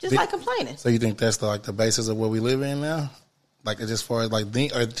 Just like complaining. So you think that's the basis of what we live in now? Like, as far as like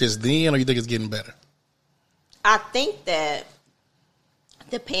then, or just then, or you think it's getting better? I think that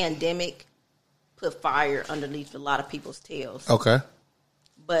the pandemic put fire underneath a lot of people's tails. Okay.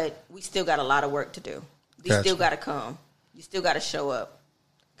 But we still got a lot of work to do. You still got to come. You still got to show up.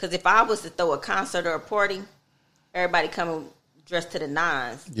 Because if I was to throw a concert or a party, everybody coming dressed to the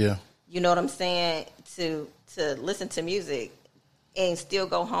nines. Yeah. You know what I'm saying? To listen to music and still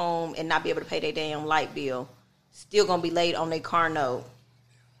go home and not be able to pay their damn light bill. Still going to be late on their car note.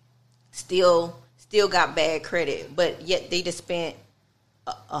 Still got bad credit. But yet they just spent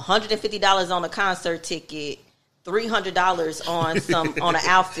 $150 on a concert ticket, $300 on an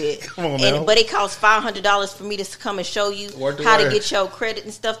outfit. Come on, man. But it costs $500 for me to come and show you how to get your credit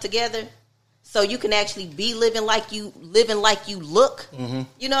and stuff together, so you can actually be living like you look. Mm-hmm.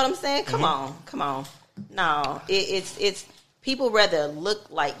 You know what I'm saying? Come on. No, it's people rather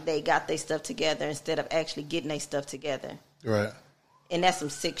look like they got their stuff together instead of actually getting their stuff together. Right. And that's some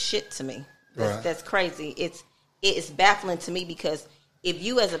sick shit to me. Right. That's crazy. It's baffling to me because if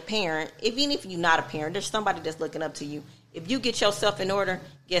you as a parent, even if you're not a parent, there's somebody that's looking up to you. If you get yourself in order,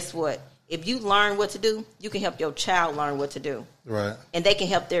 guess what? If you learn what to do, you can help your child learn what to do. Right. And they can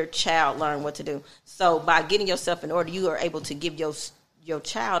help their child learn what to do. So by getting yourself in order, you are able to give your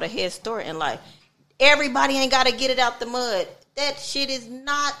child a head start in life. Everybody ain't got to get it out the mud. That shit is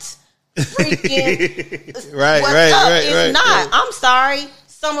not freaking right. It's not. I'm sorry.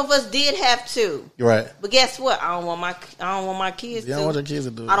 Some of us did have to. Right. But guess what? I don't want my kids to. You don't want your kids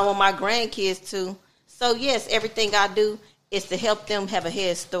to do it. I don't want my grandkids to. So yes, everything I do is to help them have a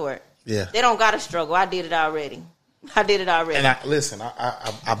head start. Yeah. They don't gotta struggle. I did it already. And I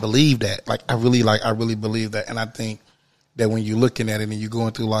believe that. I really believe that. And I think that when you're looking at it and you're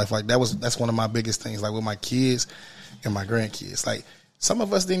going through life, that's one of my biggest things. Like with my kids and my grandkids. Like some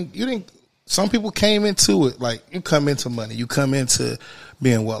of us some people came into it, like you come into money, you come into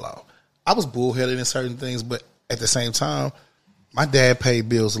being well off. I was bullheaded in certain things, but at the same time, my dad paid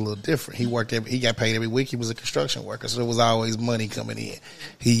bills a little different. He got paid every week. He was a construction worker, so there was always money coming in.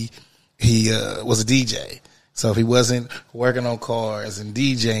 He was a DJ. So if he wasn't working on cars and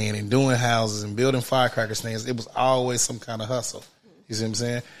DJing and doing houses and building firecracker stands, it was always some kind of hustle. You see what I'm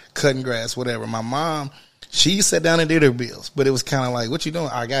saying? Cutting grass, whatever. My mom, she sat down and did her bills, but it was kind of like, what you doing?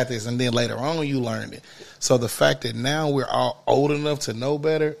 I got this. And then later on, you learned it. So the fact that now we're all old enough to know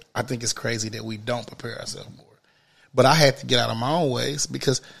better, I think it's crazy that we don't prepare ourselves more. But I had to get out of my own ways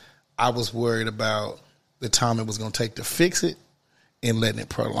because I was worried about the time it was going to take to fix it and letting it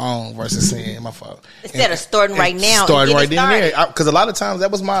prolong versus saying my fault. Instead of starting right now. Starting right then and there. Because a lot of times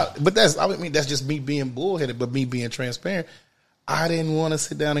that was that's just me being bullheaded, but me being transparent. I didn't want to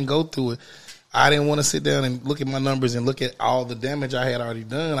sit down and go through it. I didn't want to sit down and look at my numbers and look at all the damage I had already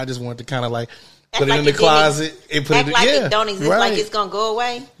done. I just wanted to kind of like put it in the closet and put it in. It don't exist, right. like it's going to go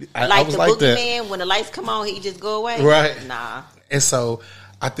away. I was the like boogeyman, when the lights come on, he just go away. Right. Nah. And so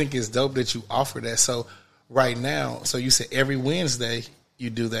I think it's dope that you offer that. So right now, so you said every Wednesday you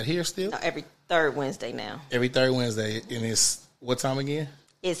do that here still? No, every third Wednesday now. Every third Wednesday. And it's what time again?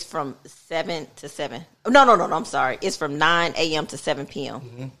 It's from 7 to 7. No, I'm sorry. It's from 9 a.m. to 7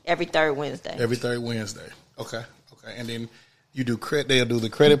 p.m. Every third Wednesday. Every third Wednesday. Okay. And then you do they'll do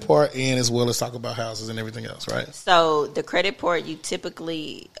the credit part and as well as talk about houses and everything else, right? So the credit part, you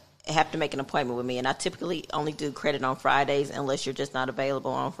typically have to make an appointment with me, and I typically only do credit on Fridays unless you're just not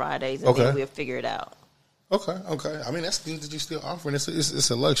available on Fridays, and then we'll figure it out. Okay. I mean, that's good that you're still offering. It's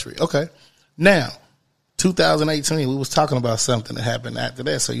a luxury. Okay. Now, 2018, we was talking about something that happened after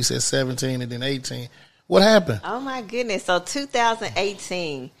that. So you said 17 and then 18. What happened? Oh, my goodness. So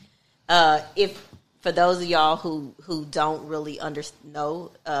 2018, if for those of y'all who don't really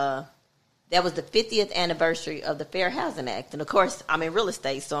know, that was the 50th anniversary of the Fair Housing Act. And, of course, I'm in real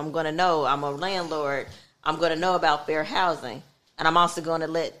estate, so I'm going to know. I'm a landlord. I'm going to know about fair housing. And I'm also going to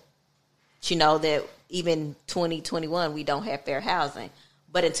let you know that even 2021, we don't have fair housing.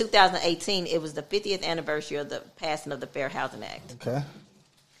 But in 2018, it was the 50th anniversary of the passing of the Fair Housing Act. Okay.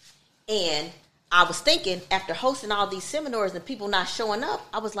 And I was thinking, after hosting all these seminars and people not showing up,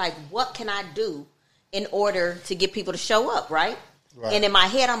 I was like, what can I do in order to get people to show up, right? And in my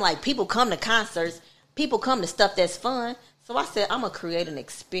head, I'm like, people come to concerts. People come to stuff that's fun. So I said, I'm going to create an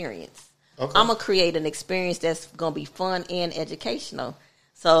experience. Okay. I'm going to create an experience that's going to be fun and educational.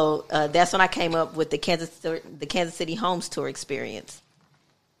 So that's when I came up with the Kansas City Homes Tour experience.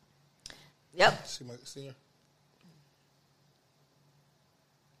 Yep. See her.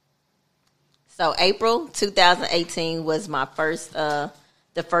 So April 2018 was my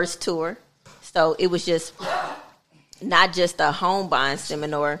the first tour. So it was just not just a home buying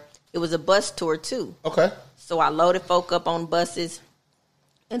seminar. It was a bus tour too. Okay. So I loaded folk up on buses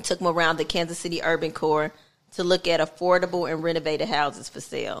and took them around the Kansas City urban core to look at affordable and renovated houses for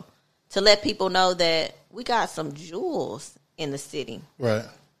sale. To let people know that we got some jewels in the city. Right.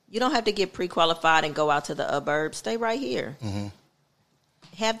 You don't have to get pre-qualified and go out to the suburbs. Stay right here. Mm-hmm.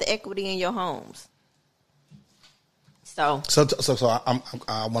 Have the equity in your homes. So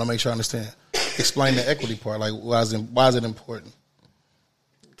I want to make sure I understand. Explain the equity part. Like, why is it important?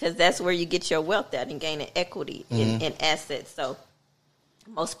 Because that's where you get your wealth at and gaining equity in assets. So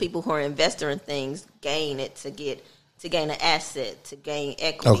most people who are investor in things gain it to gain an asset, to gain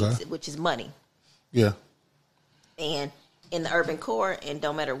equity, which is money. Yeah. And in the urban core, and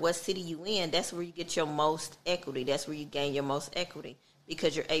no matter what city you in, that's where you get your most equity. That's where you gain your most equity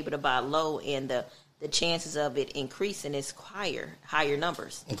because you're able to buy low, and the chances of it increasing is higher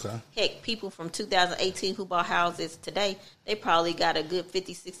numbers. Okay. Heck, people from 2018 who bought houses today, they probably got a good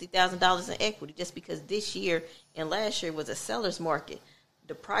 $50,000, $60,000 in equity just because this year and last year was a seller's market.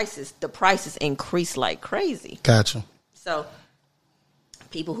 The prices increased like crazy. Gotcha. So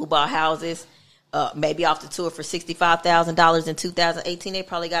people who bought houses, maybe off the tour for $65,000 in 2018, they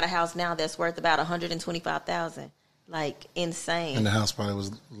probably got a house now that's worth about $125,000. Like, insane. And the house probably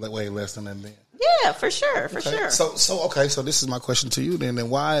was way less than that then. Yeah, for sure. So this is my question to you then. Then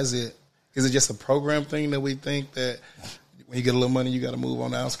why is it just a program thing that we think that when you get a little money, you got to move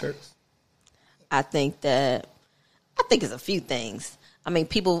on the outskirts? I think it's a few things. I mean,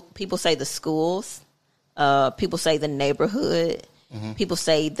 people say the schools, people say the neighborhood, people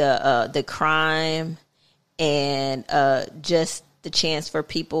say the crime, and just the chance for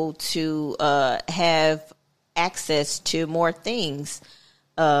people to have access to more things,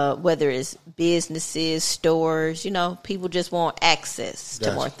 whether it's businesses, stores. People just want access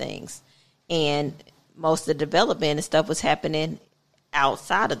to more things, and most of the development and stuff was happening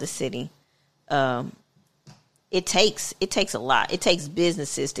outside of the city. it takes a lot. It takes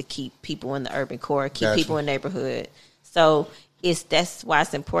businesses to keep people in the urban core, keep people in neighborhood. So that's why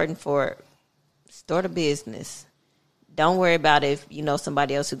it's important for start a business. Don't worry about if you know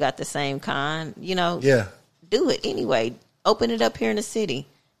somebody else who got the same kind. Do it anyway. Open it up here in the city.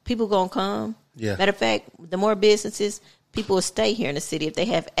 People gonna come. Yeah. Matter of fact, the more businesses, people will stay here in the city if they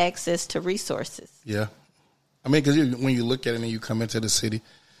have access to resources. Yeah. I mean, because when you look at it and you come into the city,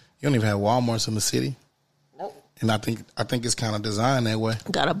 you don't even have Walmarts in the city. Nope. And I think it's kind of designed that way.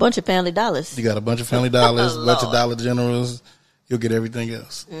 Got a bunch of Family Dollars. You got a bunch of Family Dollars, a bunch of Dollar Generals. You'll get everything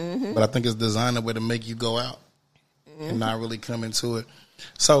else. Mm-hmm. But I think it's designed that way to make you go out and not really come into it.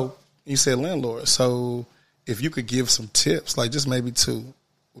 So you said landlord. So if you could give some tips, like just maybe 2,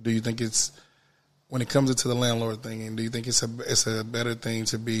 do you think it's, when it comes into the landlord thing, and do you think it's a better thing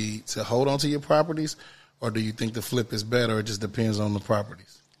to hold on to your properties, or do you think the flip is better? It just depends on the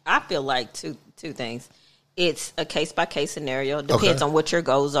properties. I feel like two things. It's a case by case scenario. Depends on what your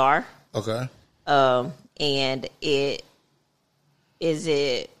goals are. Okay. And is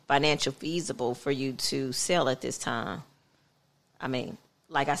it financial feasible for you to sell at this time? I mean,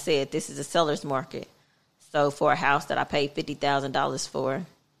 like I said, this is a seller's market. So for a house that I paid $50,000 for,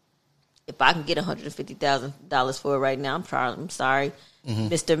 if I can get $150,000 for it right now, I'm sorry,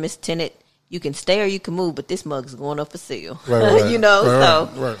 Mr. Miss Tenant, you can stay or you can move, but this mug's going up for sale.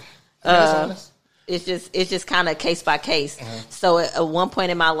 Right. It's just kind of case by case. So at one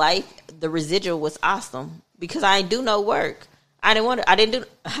point in my life, the residual was awesome because I didn't do no work. I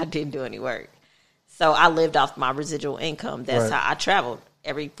didn't do any work. So I lived off my residual income. That's how I traveled.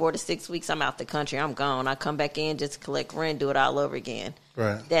 Every 4 to 6 weeks, I'm out the country. I'm gone. I come back in just to collect rent, do it all over again.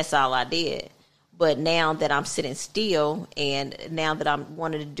 Right. That's all I did. But now that I'm sitting still, and now that I'm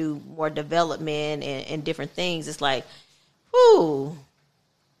wanting to do more development and different things, it's like, whoo,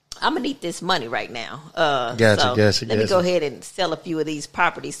 I'm gonna need this money right now. Gotcha. Let me go ahead and sell a few of these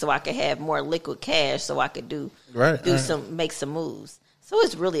properties so I can have more liquid cash, so I could make some moves. So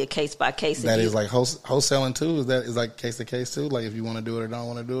it's really a case by case. That is like wholesaling too. Is like case to case too? Like if you want to do it or don't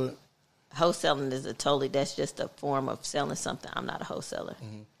want to do it. Wholesaling is that's just a form of selling something. I'm not a wholesaler.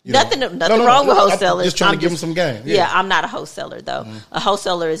 Mm-hmm. Nothing wrong with wholesalers. I'm just trying to give them some game. Yeah, I'm not a wholesaler though. A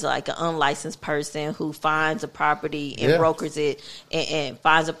wholesaler is like an unlicensed person who finds a property and brokers it, and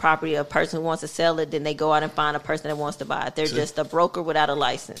finds a property. A person who wants to sell it, then they go out and find a person that wants to buy it. They're just a broker without a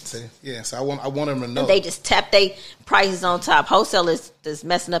license. So I want them to know. And they just tap their prices on top. Wholesalers is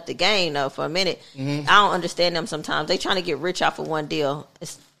messing up the game though for a minute. I don't understand them sometimes. They trying to get rich off of one deal.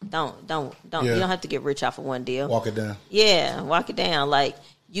 Don't. You don't have to get rich off of one deal. Walk it down. Yeah, walk it down. Like,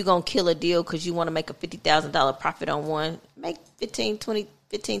 you going to kill a deal because you want to make a $50,000 profit on one. Make 15, 20,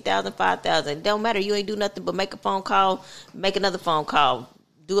 15,000, 5,000. It don't matter. You ain't do nothing but make a phone call, make another phone call,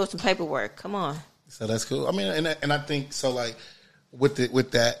 do up some paperwork. Come on. So that's cool. I mean, and I think, so like, with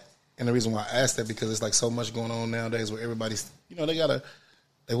that, and the reason why I asked that, because it's like so much going on nowadays where everybody's,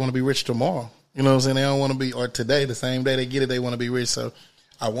 they want to be rich tomorrow. You know what I'm saying? They don't want to be, or today, the same day they get it, they want to be rich. So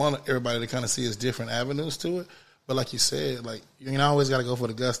I want everybody to kind of see it's different avenues to it. But like you said, like, you always got to go for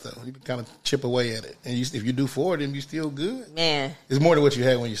the gusto. You can kind of chip away at it. And if you do forward, then you still good. Man. It's more than what you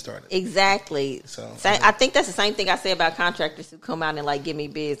had when you started. Exactly. So I think that's the same thing I say about contractors who come out and, like, give me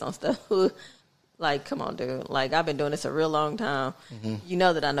bids on stuff. Like, come on, dude. Like, I've been doing this a real long time. You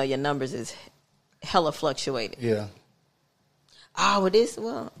know that I know your numbers is hella fluctuating. Yeah. Oh, it is?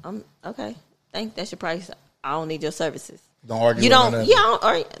 Well, okay. That's your price. I don't need your services. Don't argue.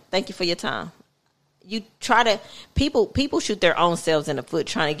 Thank you for your time. You try to people shoot their own selves in the foot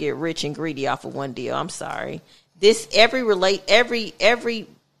trying to get rich and greedy off of one deal. I'm sorry. Every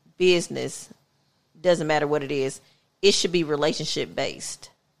business, doesn't matter what it is, it should be relationship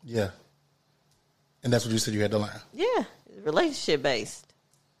based. Yeah. And that's what you said you had to learn. Yeah, relationship based.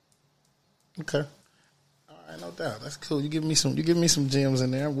 Okay. All right, no doubt. That's cool. You give me some gems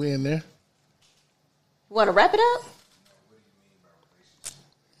in there. We in there. You want to wrap it up?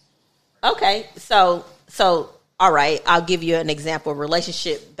 Okay, so all right, I'll give you an example.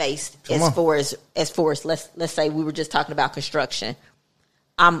 Relationship based as far as let's say we were just talking about construction.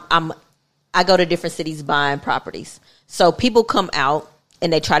 I go to different cities buying properties. So people come out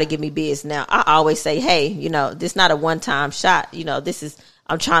and they try to give me bids. Now I always say, hey, this is not a one-time shot.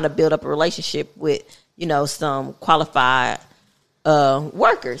 I'm trying to build up a relationship with some qualified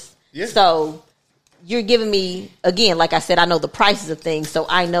workers. Yeah. So you're giving me, again, like I said, I know the prices of things, so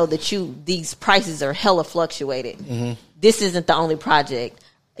I know that these prices are hella fluctuated. Mm-hmm. This isn't the only project.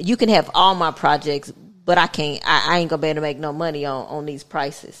 You can have all my projects, but I ain't gonna be able to make no money on these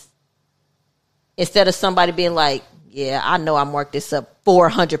prices. Instead of somebody being like, yeah, I know I marked this up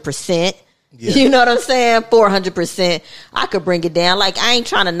 400%. Yeah. You know what I'm saying? 400%. I could bring it down. Like, I ain't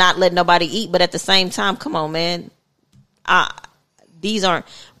trying to not let nobody eat, but at the same time, come on, man. These aren't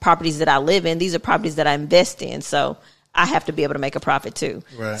properties that I live in. These are properties that I invest in. So I have to be able to make a profit too.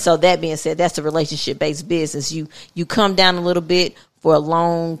 Right. So that being said, that's a relationship based business. You come down a little bit for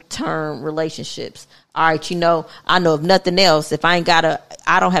long term relationships. All right, I know if nothing else, if I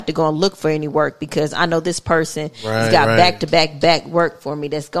don't have to go and look for any work because I know this person has got back to back work for me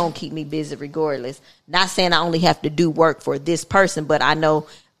that's gonna keep me busy regardless. Not saying I only have to do work for this person, but I know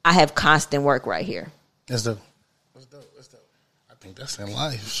I have constant work right here. That's dope. I think that's in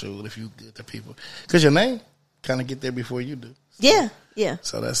life, shoot, if you good to people. Because your name kind of get there before you do. So, Yeah.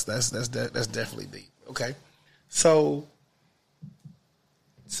 So that's definitely deep. Okay. So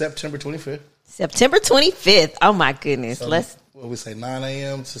September 25th. September 25th. Oh my goodness. So what we say, 9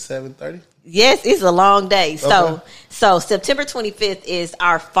 a.m. to 7:30? Yes, it's a long day. Okay. So September 25th is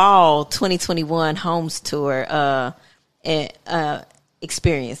our fall 2021 Homes Tour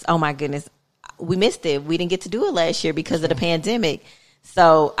experience. Oh my goodness. We missed it. We didn't get to do it last year because of the pandemic.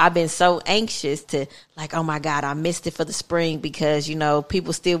 So I've been so anxious to oh my God, I missed it for the spring because,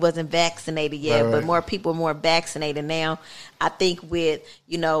 people still wasn't vaccinated yet, Right. but more people are more vaccinated now. I think with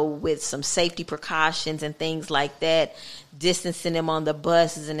some safety precautions and things like that, distancing them on the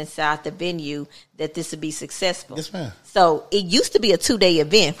buses and inside the venue, that this would be successful. Yes, ma'am. So it used to be a 2-day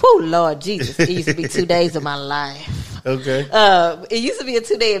event. Whew, Lord Jesus. It used to be 2 days of my life. Okay. It used to be a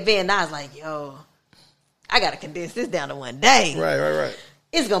 2-day event. And I was like, I got to condense this down to 1 day. Right.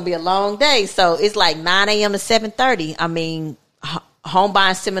 It's going to be a long day. So it's like 9 a.m. to 7:30. I mean, home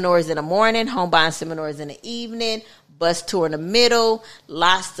buying seminars in the morning, home buying seminars in the evening, bus tour in the middle,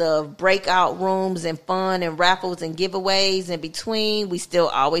 lots of breakout rooms and fun and raffles and giveaways in between. We still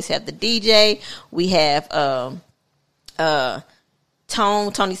always have the DJ. We have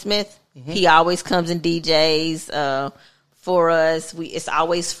Tony Smith. Mm-hmm. He always comes and DJs for us. It's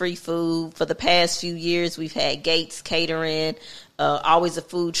always free food. For the past few years, we've had Gates Catering, always a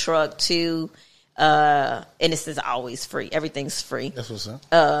food truck too. And this is always free. Everything's free. That's what's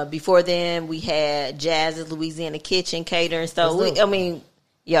up. Before then, we had Jazz's Louisiana Kitchen Catering. So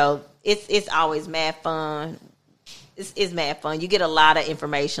it's always mad fun. It's mad fun. You get a lot of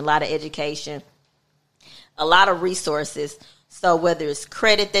information, a lot of education, a lot of resources. So whether it's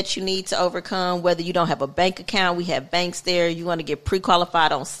credit that you need to overcome, whether you don't have a bank account, we have banks there. You want to get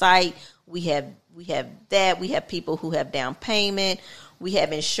pre-qualified on site. We have that. We have people who have down payment. We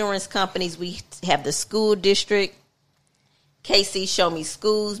have insurance companies. We have the school district. KC Show Me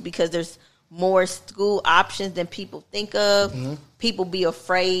Schools, because there's more school options than people think of. Mm-hmm. People be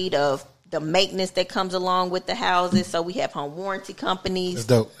afraid of the maintenance that comes along with the houses. So we have home warranty companies.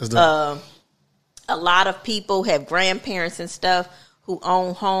 That's dope. A lot of people have grandparents and stuff who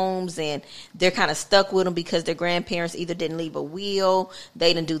own homes, and they're kind of stuck with them because their grandparents either didn't leave a will,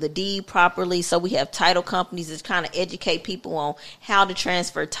 they didn't do the deed properly. So we have title companies that kind of educate people on how to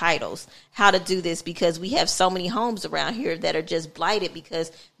transfer titles, how to do this, because we have so many homes around here that are just blighted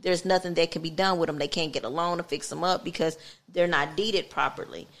because there's nothing that can be done with them. They can't get a loan to fix them up because they're not deeded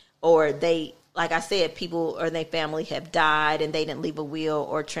properly, or they, like I said, people or their family have died and they didn't leave a will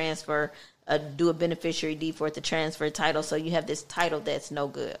or transfer do a beneficiary deed for it to transfer title. So you have this title that's no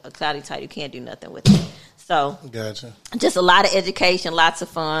good, a cloudy title. You can't do nothing with it. So Gotcha. Just a lot of education, lots of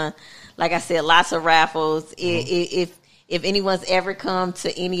fun. Like I said, lots of raffles. Mm-hmm. If anyone's ever come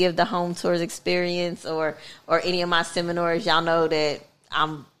to any of the home tours experience or any of my seminars, y'all know that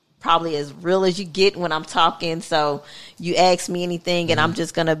I'm probably as real as you get when I'm talking. So you ask me anything and I'm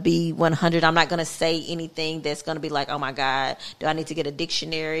just going to be 100. I'm not going to say anything that's going to be like, oh my God, do I need to get a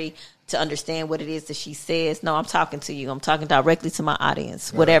dictionary to understand what it is that she says? No, I'm talking to you. I'm talking directly to my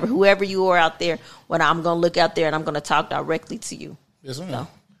audience. Right. Whoever you are out there, when I'm going to look out there and I'm going to talk directly to you. Yes, ma'am. So.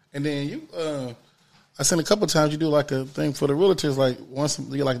 And then you, I seen a couple of times you do like a thing for the realtors, like once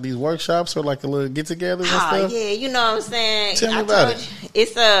you get like these workshops or like a little get together and stuff. Yeah, you know what I'm saying? Tell me about it.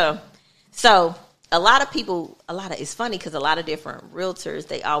 It's so a lot of people, it's funny because a lot of different realtors,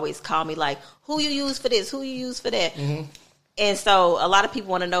 they always call me like, who you use for this? Who you use for that? Mm-hmm. And so a lot of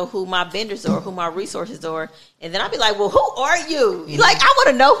people want to know who my vendors are, who my resources are. And then I'll be like, well, who are you? Mm-hmm. Like, I want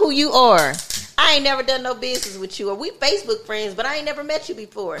to know who you are. I ain't never done no business with you. Or we Facebook friends, but I ain't never met you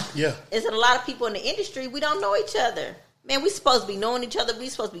before. Yeah. And so a lot of people in the industry, we don't know each other. Man, we supposed to be knowing each other. We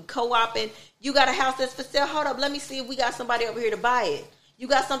supposed to be co-oping. You got a house that's for sale. Hold up. Let me see if we got somebody over here to buy it. You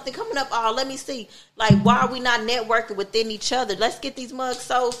got something coming up. Oh, let me see. Like, why are we not networking within each other? Let's get these mugs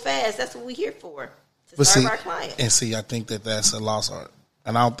sold fast. That's what we're here for. To serve our clients. And see, I think that's a lost art.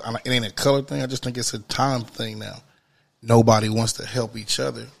 And it ain't a color thing. I just think it's a time thing now. Nobody wants to help each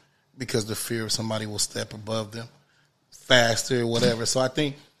other. because the fear of somebody will step above them faster or whatever. So I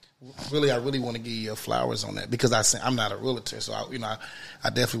think I really want to give you flowers on that because I'm not a realtor, so I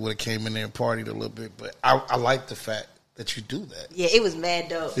definitely would have came in there and partied a little bit. But I like the fact that you do that. Yeah, it was mad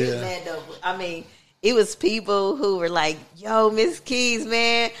dope. It was mad dope. I mean, it was people who were like, "Yo, Miss Keys,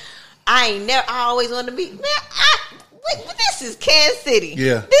 man, I always wanted to be, man. This is Kansas City.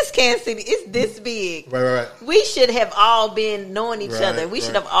 Yeah, this Kansas City is this big. Right. We should have all been knowing each other. We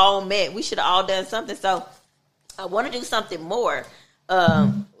should have all met. We should have all done something. So I want to do something more."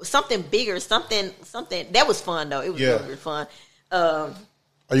 Something bigger, something that was fun though. It was really fun. Are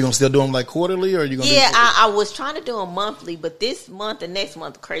you gonna still do them like quarterly, or are you gonna? Yeah, I was trying to do them monthly, but this month and next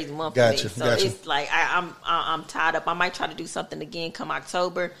month, crazy month for me. So it's like I'm tied up. I might try to do something again come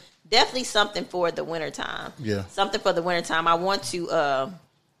October. Definitely something for the wintertime. Yeah, something for the wintertime. I want to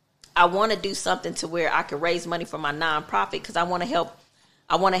do something to where I could raise money for my nonprofit because I want to help.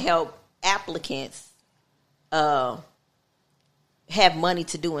 I want to help applicants. Have money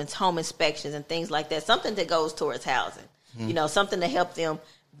to do in home inspections and things like that. Something that goes towards housing. Mm-hmm. Something to help them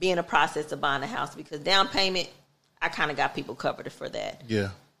be in the process of buying a house because down payment, I kind of got people covered for that.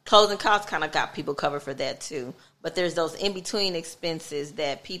 Yeah. Closing costs kind of got people covered for that too. But there's those in-between expenses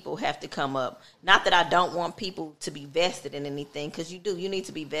that people have to come up. Not that I don't want people to be vested in anything because you do. You need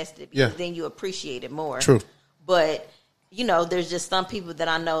to be vested because then you appreciate it more. True. But, there's just some people that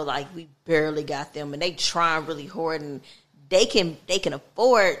I know like we barely got them and they trying really hard and they can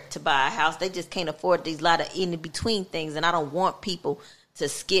afford to buy a house. They just can't afford these lot of in between things. And I don't want people to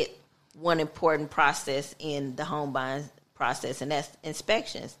skip one important process in the home buying process, and that's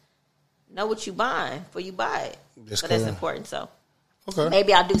inspections. Know what you buying before you buy it. That's important. So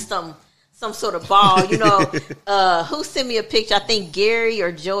maybe I'll do some sort of ball. Who sent me a picture? I think Gary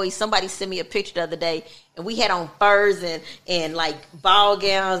or Joey. Somebody sent me a picture the other day, and we had on furs and like ball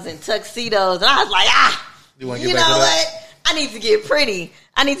gowns and tuxedos, and I was like, you know what? I need to get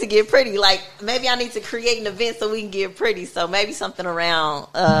pretty. Like, maybe I need to create an event so we can get pretty. So maybe something around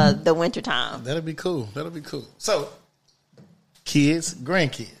the wintertime. That'll be cool. So, kids,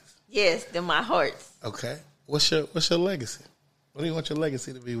 grandkids. Yes, they're my hearts. Okay. What's your legacy? What do you want your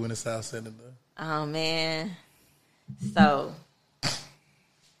legacy to be when it's all said and done? Oh, man. So,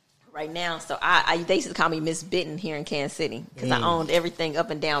 right now, they used to call me Miss Benton here in Kansas City because I owned everything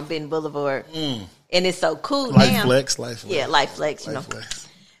up and down Benton Boulevard. And it's so cool now. Life flex. Yeah, life flex, Flex.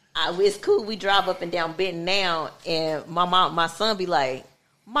 It's cool. We drive up and down Benton now, and my son be like,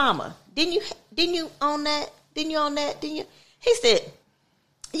 "Mama, didn't you own that? Didn't you?" He said,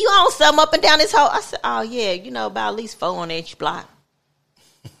 "You own something up and down this whole." I said, "Oh yeah, about at least 4 on each block."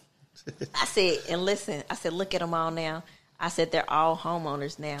 I said, and listen, I said, look at them all now. I said, they're all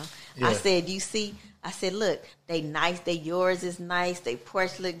homeowners now. Yeah. I said, you see, I said, look, they nice. Yours is nice. They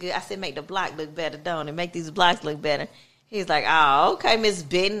porch look good. I said, make the block look better, don't it? Make these blocks look better. He's like, oh, okay, Miss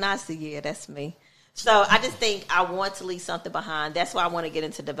Benton. I said, yeah, that's me. So I just think I want to leave something behind. That's why I want to get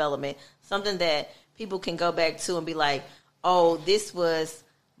into development. Something that people can go back to and be like, oh, this was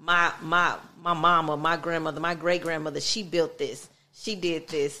my mama, my grandmother, my great-grandmother. She built this. She did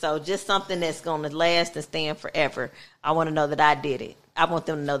this. So just something that's going to last and stand forever. I want to know that I did it. I want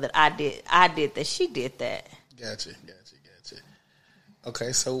them to know that I did that. She did that. Gotcha.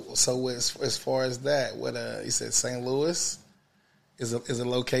 Okay, so as far as that, what you said St. Louis is a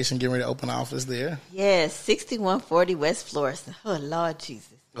location getting ready to open an office there? Yes, 6140 West Florissant. Oh, Lord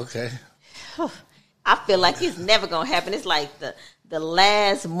Jesus. Okay. I feel like it's never going to happen. It's like the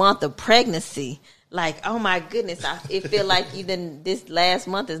last month of pregnancy. Like, oh my goodness, it feel like this last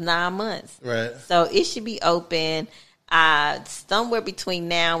month is 9 months. Right. So it should be open somewhere between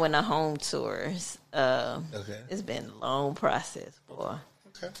now and the home tours. Okay. It's been a long process, boy.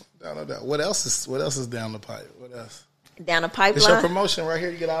 Okay. No doubt. What else is down the pipe? What else? Down the pipeline? It's your promotion right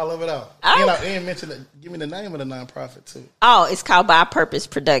here. You get all of it out. Oh. And mention it. Give me the name of the nonprofit, too. Oh, it's called By Purpose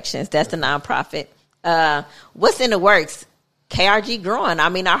Productions. That's the nonprofit. What's in the works? KRG growing. I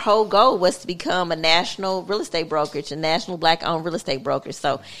mean, our whole goal was to become a national real estate brokerage, a national black-owned real estate brokerage.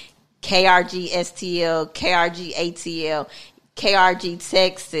 So KRG STL, KRG ATL, KRG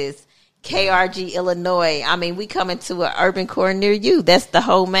Texas, KRG Illinois. I mean, we coming to an urban core near you. That's the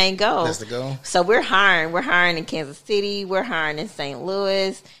whole main goal. That's the goal. So we're hiring. We're hiring in Kansas City. We're hiring in St.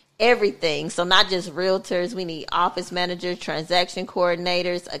 Louis. Everything. So not just realtors. We need office managers, transaction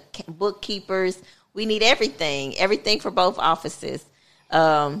coordinators, bookkeepers. We need everything for both offices.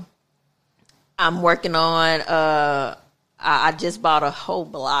 I'm working on, I just bought a whole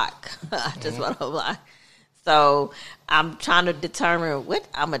block. So I'm trying to determine what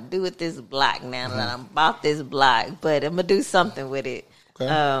I'm going to do with this block now that I'm bought this block. But I'm going to do something with it. Okay.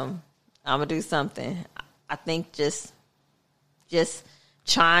 I'm gonna do something. I think just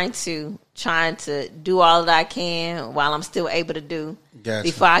trying to do all that I can while I'm still able to do Gotcha.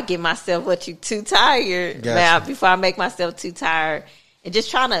 before I get myself too tired. Gotcha. Man, before I make myself too tired, and just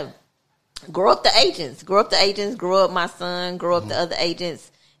trying to grow up the agents, grow up my son, grow up the other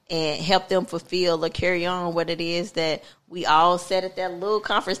agents, and help them fulfill or carry on what it is that we all sat at that little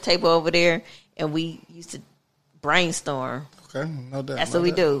conference table over there, and we used to brainstorm. Okay, no doubt. That's no what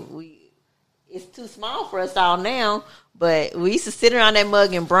we doubt. do. It's too small for us all now, but we used to sit around that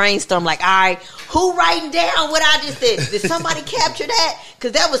mug and brainstorm like, all right, who writing down what I just said? Did somebody capture that?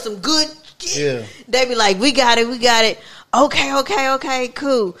 Because that was some good shit. Yeah. They be like, we got it. Okay,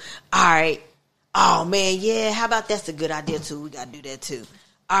 cool. All right. Oh, man, yeah, how about that's a good idea, too? We got to do that, too.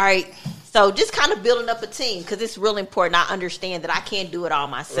 All right. So just kind of building up a team because it's real important. I understand that I can't do it all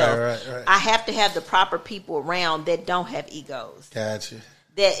myself. Right. I have to have the proper people around that don't have egos. Gotcha.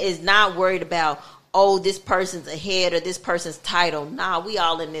 That is not worried about, oh, this person's ahead or this person's title. Nah, we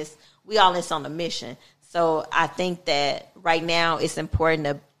all in this on a mission. So I think that right now it's important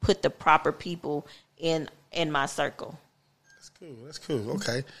to put the proper people in my circle. That's cool.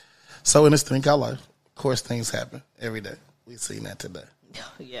 Okay. So in this thing called life, of course, things happen every day. We've seen that today.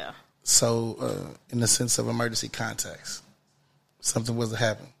 Yeah. So in the sense of emergency contacts, something was to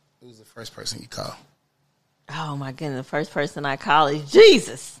happen. Who was the first person you call? Oh my goodness, the first person I call is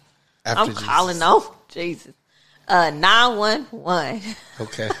Jesus. After I'm Jesus. calling on Jesus. 911.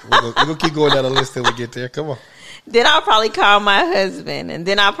 Okay. We're gonna keep going down the list till we get there. Come on. Then I'll probably call my husband, and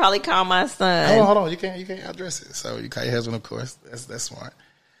then I'll probably call my son. Hold on. You can't address it. So you call your husband, of course. That's smart.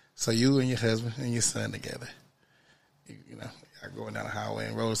 So you and your husband and your son together. You know, y'all going down the highway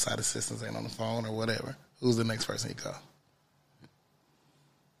and roadside assistance ain't on the phone or whatever. Who's the next person you call?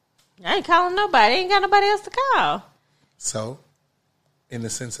 I ain't calling nobody. Ain't got nobody else to call. So, in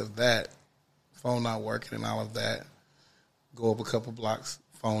the sense of that, phone not working and all of that, go up a couple blocks,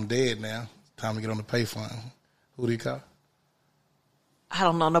 phone dead now, time to get on the payphone. Who do you call? I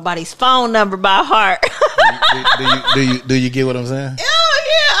don't know nobody's phone number by heart. do you get what I'm saying? Oh,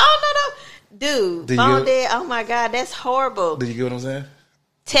 yeah. I don't know. Dude, Do phone you- dead. Oh, my God. That's horrible. Do you get what I'm saying?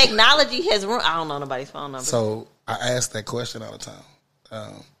 Technology has ruined. I don't know nobody's phone number. So, I ask that question all the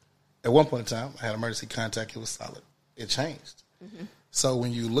time. At one point in time, I had emergency contact. It was solid. It changed. Mm-hmm. So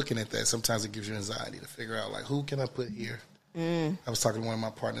when you're looking at that, sometimes it gives you anxiety to figure out, like, who can I put here? I was talking to one of my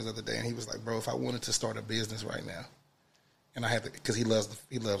partners the other day, and he was like, bro, if I wanted to start a business right now, and I had to, because he loves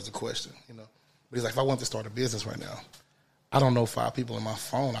the question, you know. But he's like, if I wanted to start a business right now, I don't know 5 people in my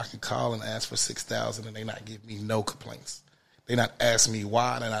phone I can call and ask for $6,000 and they not give me no complaints. They not ask me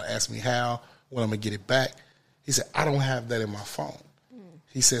why, they not ask me how, when I'm going to get it back. He said, I don't have that in my phone.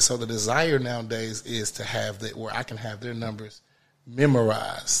 He said, so the desire nowadays is to have that where I can have their numbers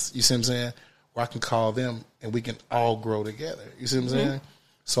memorized. You see what I'm saying? Where I can call them and we can all grow together. You see what I'm saying?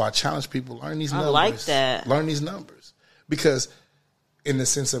 So I challenge people, learn these numbers. I like that. Learn these numbers. Because in the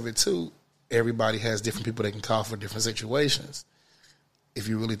sense of it too, everybody has different people they can call for different situations. If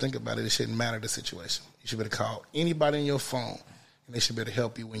you really think about it, it shouldn't matter the situation. You should be able to call anybody in your phone and they should be able to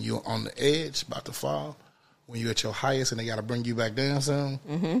help you when you're on the edge, about to fall. When you're at your highest and they got to bring you back down some.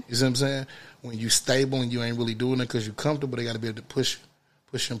 You see what I'm saying? When you stable and you ain't really doing it because you're comfortable, they got to be able to push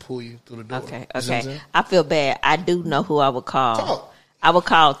and pull you through the door. Okay. You see what I'm saying? I feel bad. I do know who I would call. Talk. I would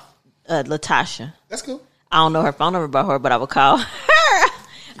call Latasha. That's cool. I don't know her phone number by her, but I would call her.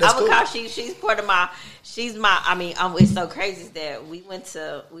 That's I would cool. call. She's part of my. She's my. I mean, it's so crazy that we went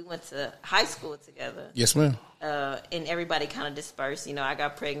to high school together. Yes, ma'am. And everybody kind of dispersed. You know, I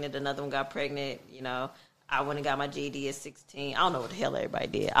got pregnant. Another one got pregnant. You know, I went and got my GED at 16. I don't know what the hell everybody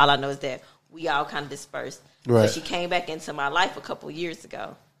did. All I know is that we all kind of dispersed. Right. But she came back into my life a couple years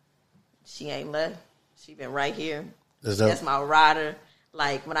ago. She ain't left. She been right here. That's my rider.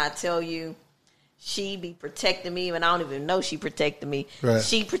 Like, when I tell you, she be protecting me, and I don't even know she protected me. Right.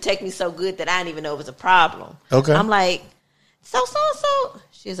 She protect me so good that I didn't even know it was a problem. Okay. I'm like, so.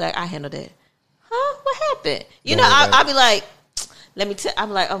 She's like, I handled it. Huh? What happened? You Don't know, worry about I'll be like, let me tell.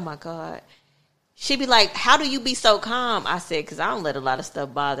 I'm like, oh my God. She be like, how do you be so calm? I said, because I don't let a lot of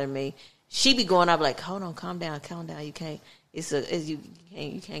stuff bother me. She be going up like, hold on, calm down. You can't.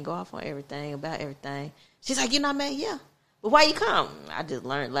 You can't go off on everything about everything. She's like, you're not mad, yeah. But why you calm? I just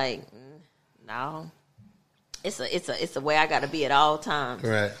learned like, no. It's a way I got to be at all times.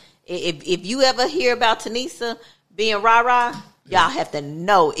 Right. If you ever hear about Tanisa being rah-rah, y'all have to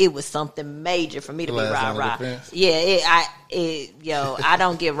know it was something major for me to be Last line of rah-rah. defense. Yeah, I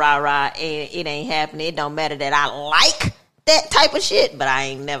don't get rah-rah, and it ain't happening. It don't matter that I like that type of shit, but I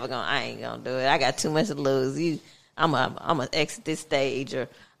ain't gonna do it. I got too much to lose. I'm gonna exit this stage, or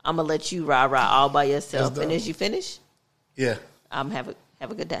I'm gonna let you rah all by yourself. That's And dope. as you finish, Yeah, have a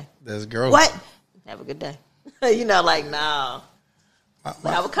good day. that's growth. What? Have a good day. You know, like no.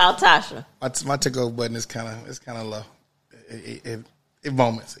 I would call Tasha. My to-go button is kind of low. It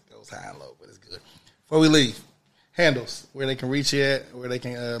moments it goes high and low, but it's good. Before we leave, handles where they can reach you at, where they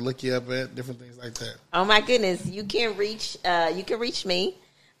can look you up at, different things like that. Oh my goodness, you can reach me.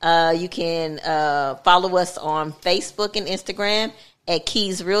 You can follow us on Facebook and Instagram at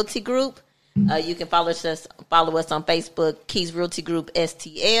Keys Realty Group. You can follow us on Facebook, Keys Realty Group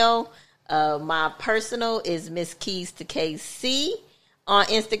STL. My personal is Miss Keys to KC on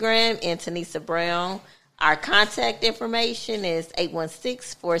Instagram, and Tanisa Brown. Our contact information is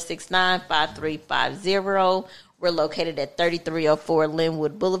 816-469-5350. We're located at 3304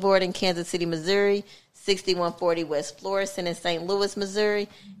 Linwood Boulevard in Kansas City, Missouri, 6140 West Florissant in St. Louis, Missouri.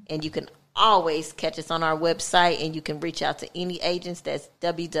 And you can always catch us on our website, and you can reach out to any agents. That's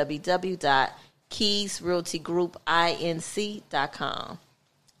www.keysrealtygroupinc.com.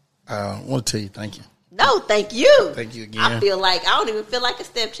 I want to tell you thank you. No, thank you. Thank you again. I don't even feel like a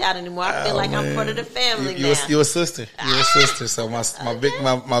stepchild anymore. I feel like I'm part of the family now. You're a sister. You're a sister. So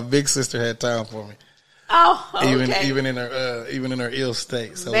my big sister had time for me. Oh, okay. Even in her ill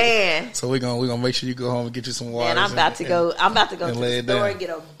state. So Man. So we're gonna make sure you go home and get you some water. And I'm about to go to lay the it store down. and get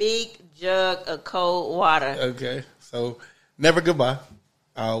a big jug of cold water. Okay. So never goodbye.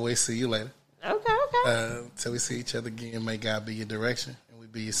 I always see you later. Okay. Till we see each other again, may God be your direction, and we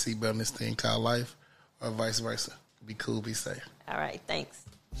be your seatbelt in this thing called life, or vice versa. Be cool, be safe. All right, thanks.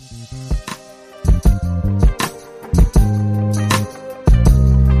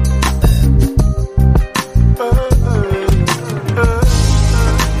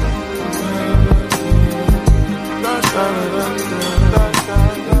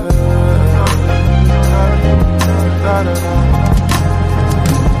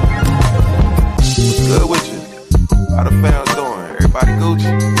 What's good with you? How the fans doing? Everybody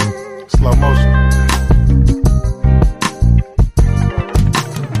Gucci? Slow motion.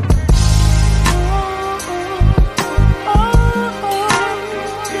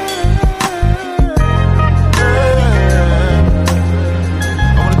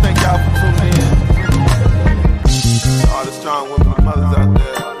 I want to thank y'all for tuning in. All the strong women and mothers out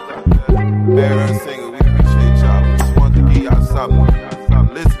there. Married and single, we appreciate y'all. We just want to give y'all something to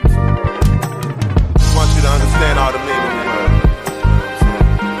listen to. Just want you to understand all the men in the world.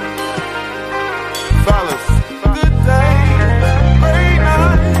 Fellas, good day, great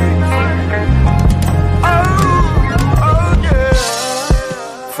night. Oh yeah.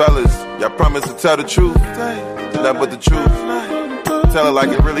 Fellas, y'all promise to tell the truth, nothing but the truth. Tell it like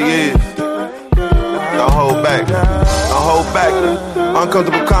it really is. Don't hold back. Don't hold back.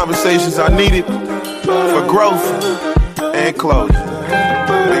 Uncomfortable conversations are needed for growth and closure.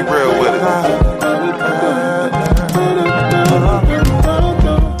 Be real with it.